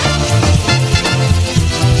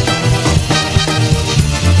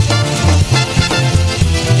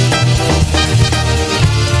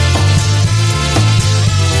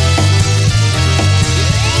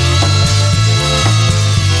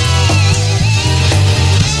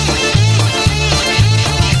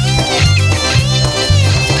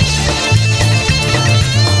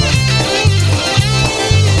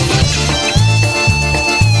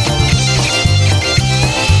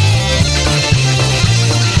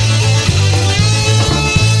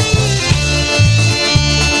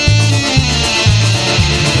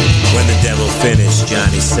 Finished,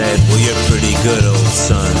 Johnny said, well, you're pretty good, old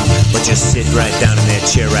son, but just sit right down in that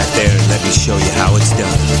chair right there and let me show you how it's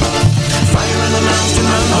done. Fire in the mountain,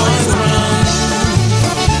 run, boys, run.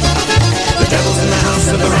 The devil's in the house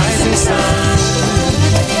of the rising sun.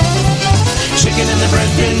 Chicken in the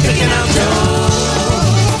bread bin, picking out dough.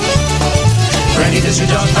 Ready does your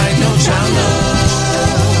dog bite, no child love.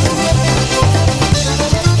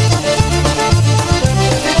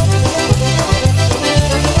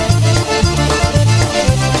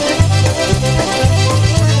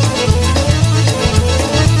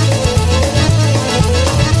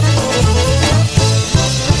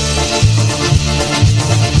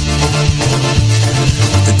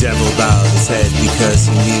 Bowed his head because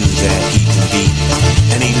he knew that he can beat.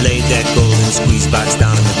 And he laid that golden squeeze box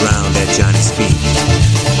down on the ground at Johnny's feet.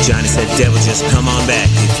 Johnny said, devil, just come on back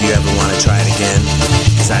if you ever want to try it again.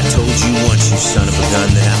 Cause I told you once, you son of a gun,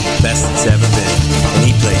 that I'm the best that's ever been. And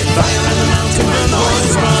he played Fire on the Mountain where the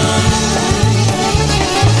boys run.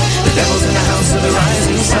 The devil's in the house of the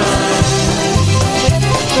rising sun.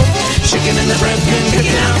 Chicken in the bread bin,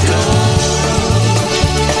 cooking out dough.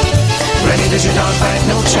 Ready does your dog bite,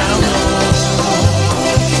 no child knows.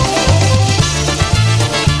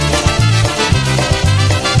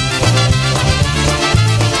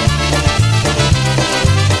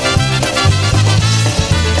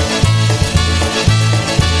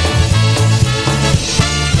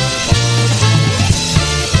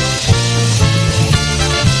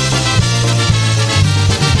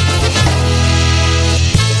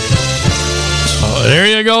 There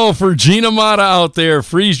you go for Gina Mata out there,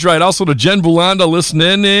 freeze dried. Also to Jen Bulanda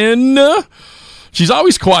listening in. She's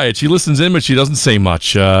always quiet. She listens in, but she doesn't say much.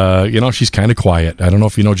 She's kind of quiet. I don't know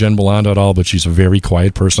if you know Jen Bulanda at all, but she's a very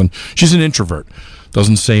quiet person. She's an introvert.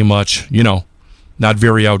 Doesn't say much, not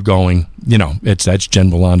very outgoing. That's Jen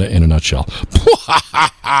Bulanda in a nutshell.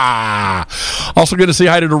 Also going to say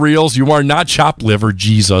hi to the Reels. You are not chopped liver,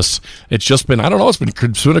 Jesus. It's just been,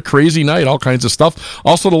 it's been a crazy night, all kinds of stuff.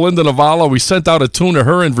 Also to Linda Navala, we sent out a tune to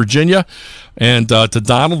her in Virginia. And to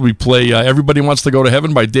Donald, we play Everybody Wants to Go to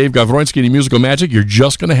Heaven by Dave Gavroinski and Musical Magic. You're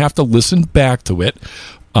just going to have to listen back to it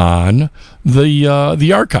on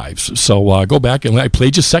the archives. So go back, and I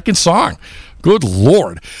played your second song. Good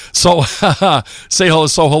Lord. So say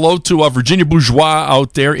hello to Virginia Bourgeois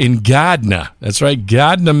out there in Gardner. That's right,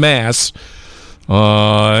 Gardner, Mass.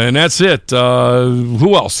 And that's it.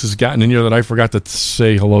 Who else has gotten in here that I forgot to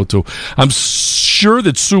say hello to? I'm sure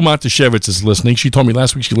that Sue Montashevitz is listening. She told me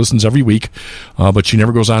last week she listens every week, but she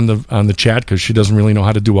never goes on the chat because she doesn't really know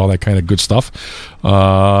how to do all that kind of good stuff.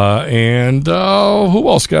 And who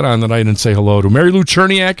else got on that I didn't say hello to? Mary Lou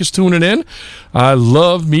Cherniak is tuning in. I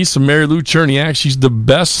love me some Mary Lou Cherniak. She's the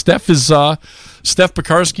best. Steph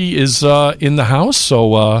Pekarsky is in the house,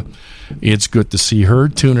 so it's good to see her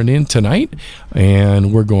tuning in tonight.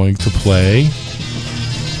 And we're going to play.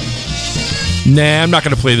 Nah, I'm not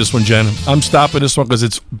going to play this one, Jen. I'm stopping this one because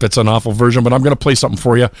it's an awful version, but I'm going to play something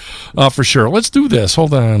for you for sure. Let's do this.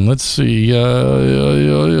 Hold on. Let's see. Hold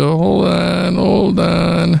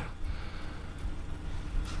on.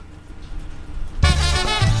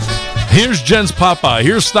 Here's Jen's Papa.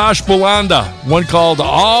 Here's Stash Bulanda. One called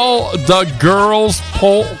All the Girls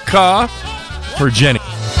Polka for Jenny.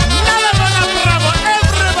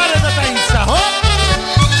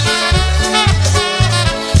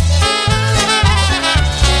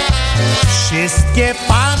 Wszystkie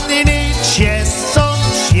panny cieszą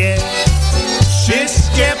się,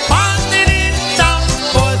 wszystkie panny tam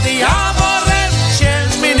pod jaworem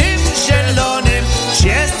ciemnym, zielonym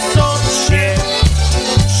cieszą się.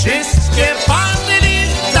 Wszystkie panny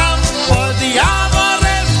tam pod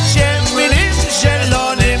jaworem ciemnym,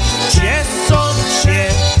 zielonym cieszą się.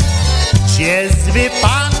 Ciezwy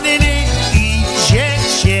panny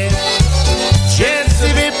idziecie,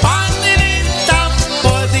 ciezwy panny tam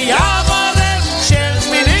pod jaworem ciemnym,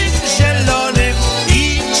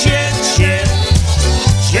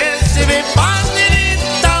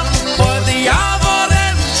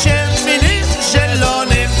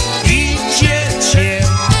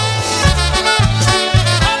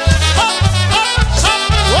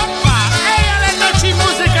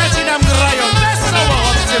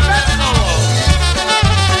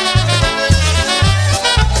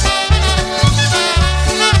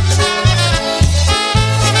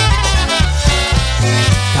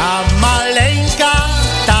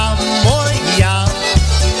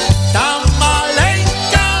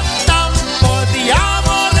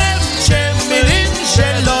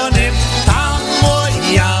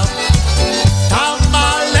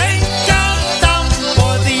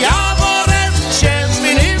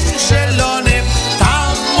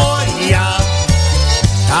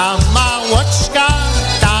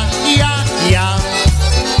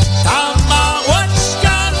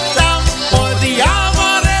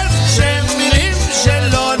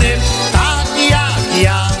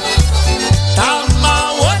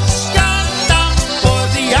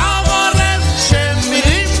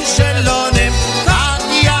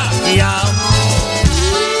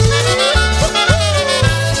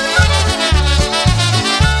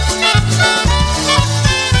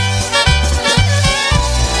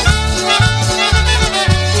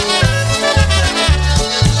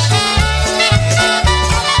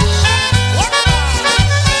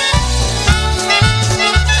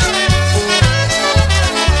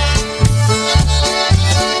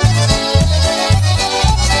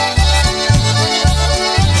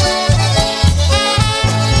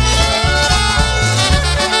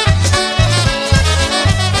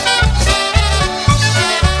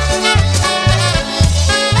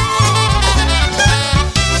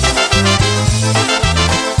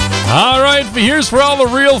 for all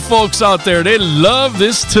the real folks out there. They love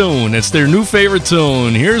this tune. It's their new favorite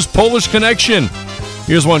tune. Here's Polish Connection.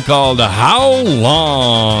 Here's one called How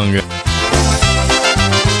Long?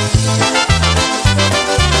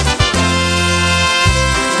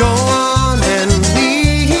 Go on and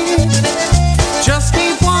leave. Just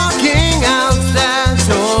keep walking out that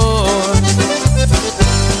door.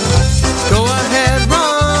 Go ahead,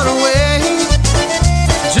 run away.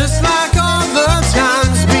 Just like all the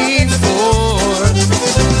times before.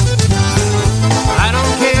 I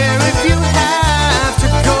don't care if you have to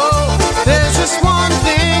go. There's just one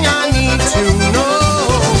thing I need to know.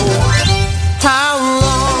 How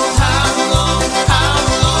long,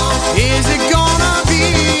 is it gonna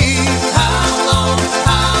be? How long,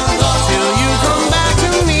 till you come back to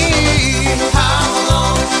me? How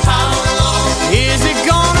long, is it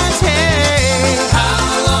gonna take? How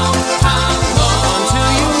long, until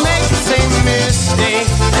you make the same mistake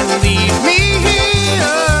and leave me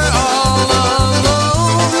here all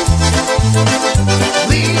alone?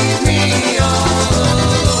 Leave me all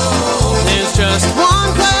alone. There's just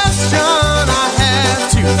one question I have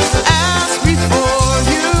to ask before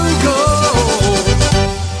you go.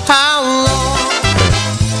 How long?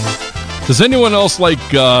 Does anyone else like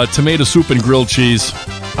tomato soup and grilled cheese?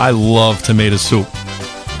 I love tomato soup.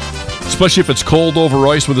 Especially if it's cold over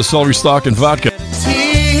ice with a celery stalk and vodka.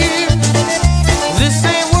 Here, this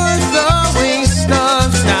ain't worth the waste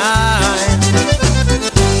of time.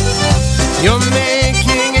 You're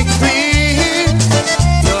making it clear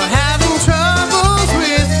you're having troubles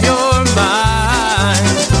with your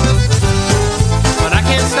mind, but I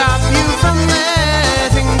can't stop you from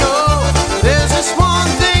letting go. There's just one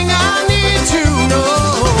thing I need to know.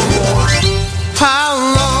 How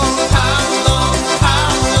long,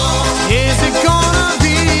 is it gonna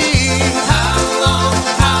be? How long,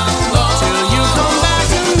 till you come back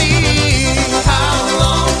to me? How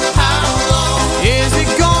long, is it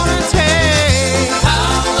gonna take?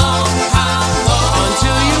 How long,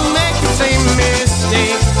 until you make the same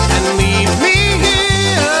mistake and leave me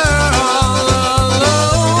here all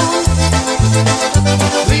alone?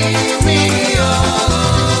 Leave me all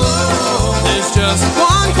alone. There's just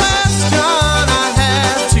one question I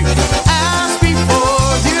have to ask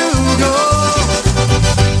before you go.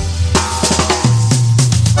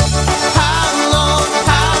 How long,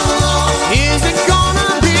 is it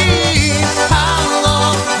gonna be? How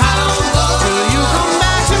long, till you come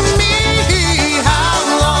back to me? How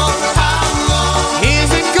long, is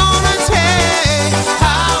it gonna take?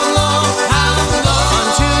 How long,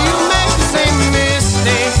 until you make the same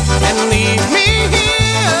mistake and leave me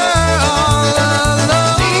here all alone?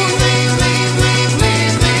 Leave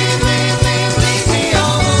me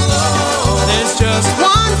all alone. There's just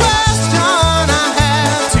one question I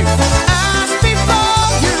have to ask before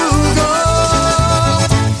you go.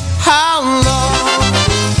 How long?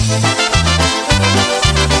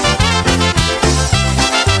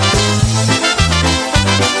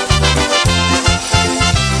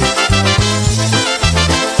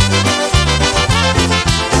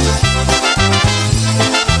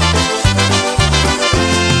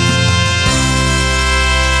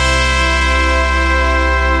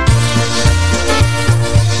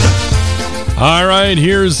 All right,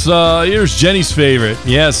 here's Jenny's favorite.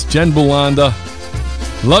 Yes, Jen Bulanda.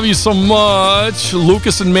 Love you so much.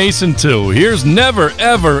 Lucas and Mason too. Here's Never,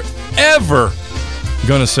 Ever, Ever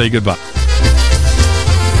Gonna Say Goodbye.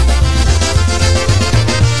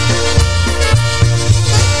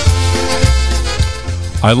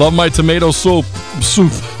 I love my tomato soup.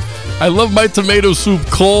 I love my tomato soup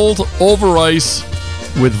cold over ice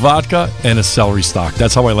with vodka and a celery stalk.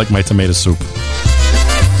 That's how I like my tomato soup.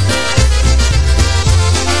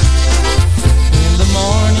 In the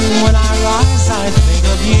morning when I rise, I think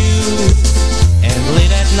of you. And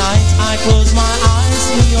late at night, I close my eyes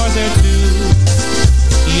and you're there too.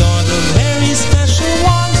 You're the very special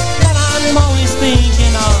one that I'm always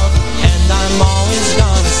thinking of. And I'm always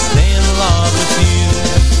gonna stay in love with you.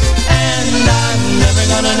 And I'm never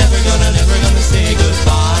gonna say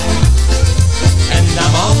goodbye. And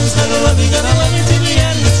I'm always gonna love you till the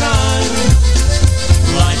end of time.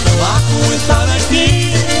 Like a rock without a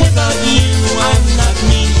key, without you I'm not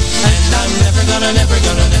me. And I'm never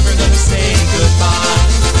gonna say goodbye.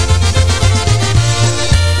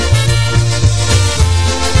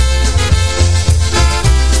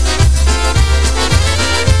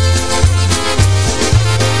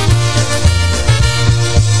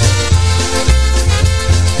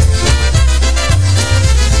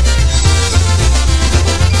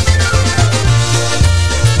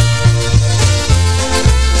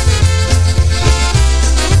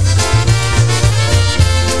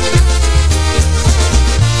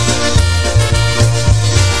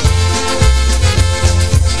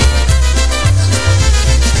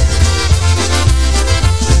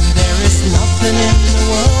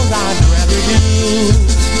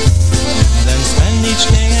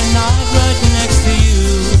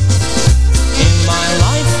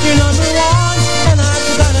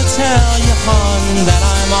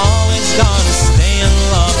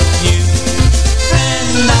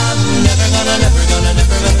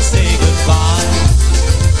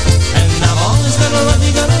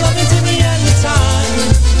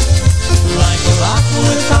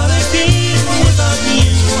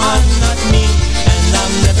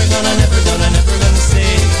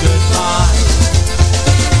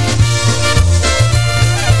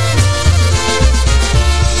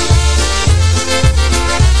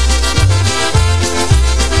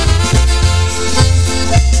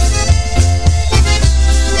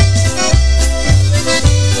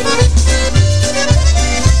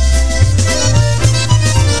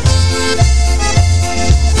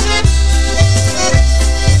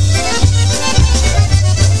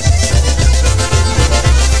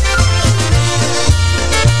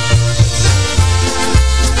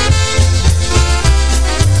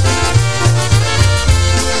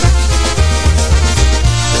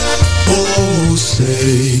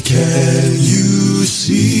 Can you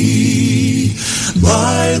see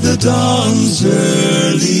by the dawn's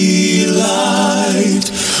early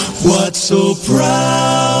light what so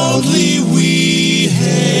proudly we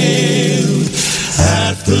hailed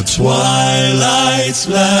at the twilight's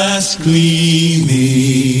last gleaming,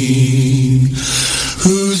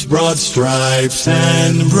 whose broad stripes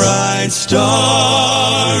and bright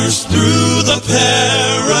stars through the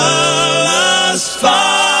perilous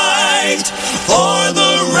fight o'er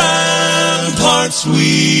the ramparts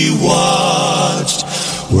we watched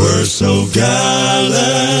were so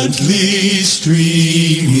gallantly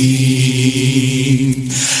streaming,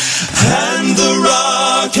 and the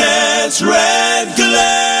rocket's red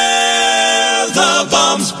glare, the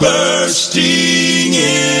bombs bursting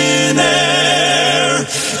in air,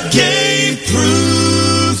 gave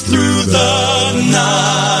proof through the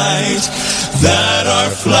night that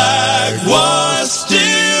our flag was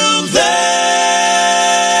still there.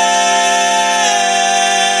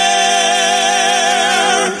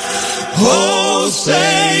 Oh,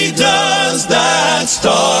 say does that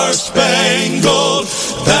star-spangled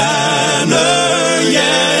banner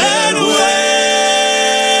yet wave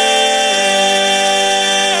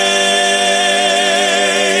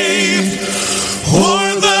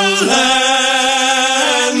o'er the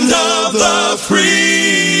land of the free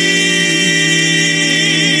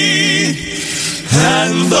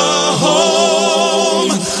and the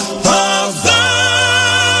home of the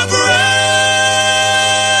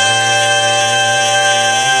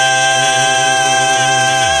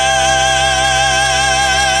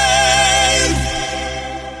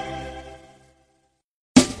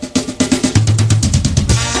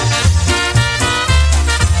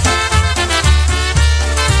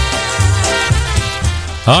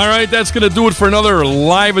All right, that's going to do it for another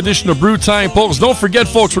live edition of Brew Time Polkas. Don't forget,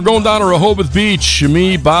 folks, we're going down to Rehoboth Beach.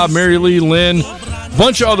 Me, Bob, Mary Lee, Lynn,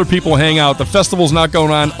 bunch of other people hang out. The festival's not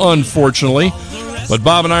going on, unfortunately. But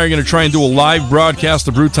Bob and I are going to try and do a live broadcast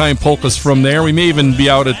of Brew Time Polkas from there. We may even be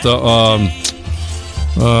out at the...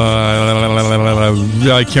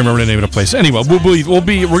 I can't remember the name of the place. Anyway, we're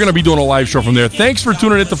going to be doing a live show from there. Thanks for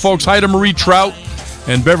tuning in to folks. Hi to Marie Trout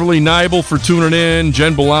and Beverly Nibel for tuning in,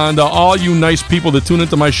 Jen Belanda, all you nice people that tune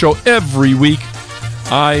into my show every week.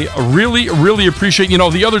 I really, really appreciate.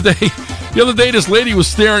 The other day, this lady was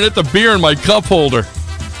staring at the beer in my cup holder.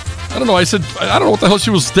 I don't know. I said, I don't know what the hell she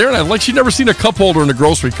was staring at. Like she'd never seen a cup holder in a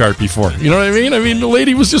grocery cart before. You know what I mean? The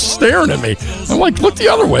lady was just staring at me. I'm like, look the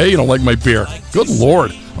other way. Like my beer. Good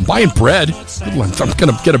Lord. I'm buying bread. I'm going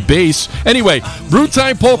to get a base. Anyway, Brew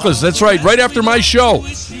Time Polkas. That's right. Right after my show.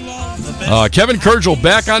 Kevin Kurgel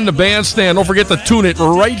back on the bandstand. Don't forget to tune it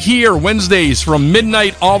right here Wednesdays from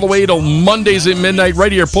midnight all the way till Mondays at midnight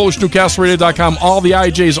right here, PolishNewcastleRadio.com. All the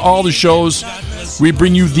IJs, all the shows. We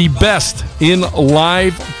bring you the best in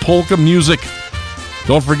live polka music.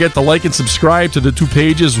 Don't forget to like and subscribe to the two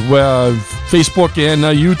pages, Facebook and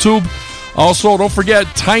YouTube. Also, don't forget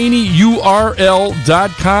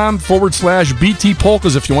tinyurl.com/BT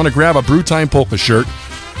Polkas if you want to grab a Brew Time Polka shirt.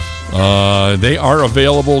 They are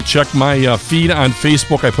available. Check my feed on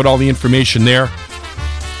Facebook. I put all the information there.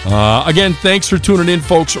 Again, thanks for tuning in,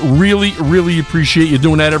 folks. Really, really appreciate you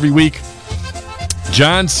doing that every week.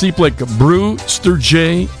 John Seplick, Brewster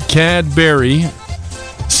J. Cadbury,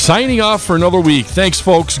 signing off for another week. Thanks,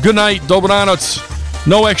 folks. Good night. Dobranoc.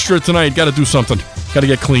 No extra tonight. Got to do something. Got to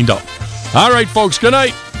get cleaned up. All right, folks. Good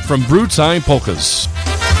night from Brew Time Polkas.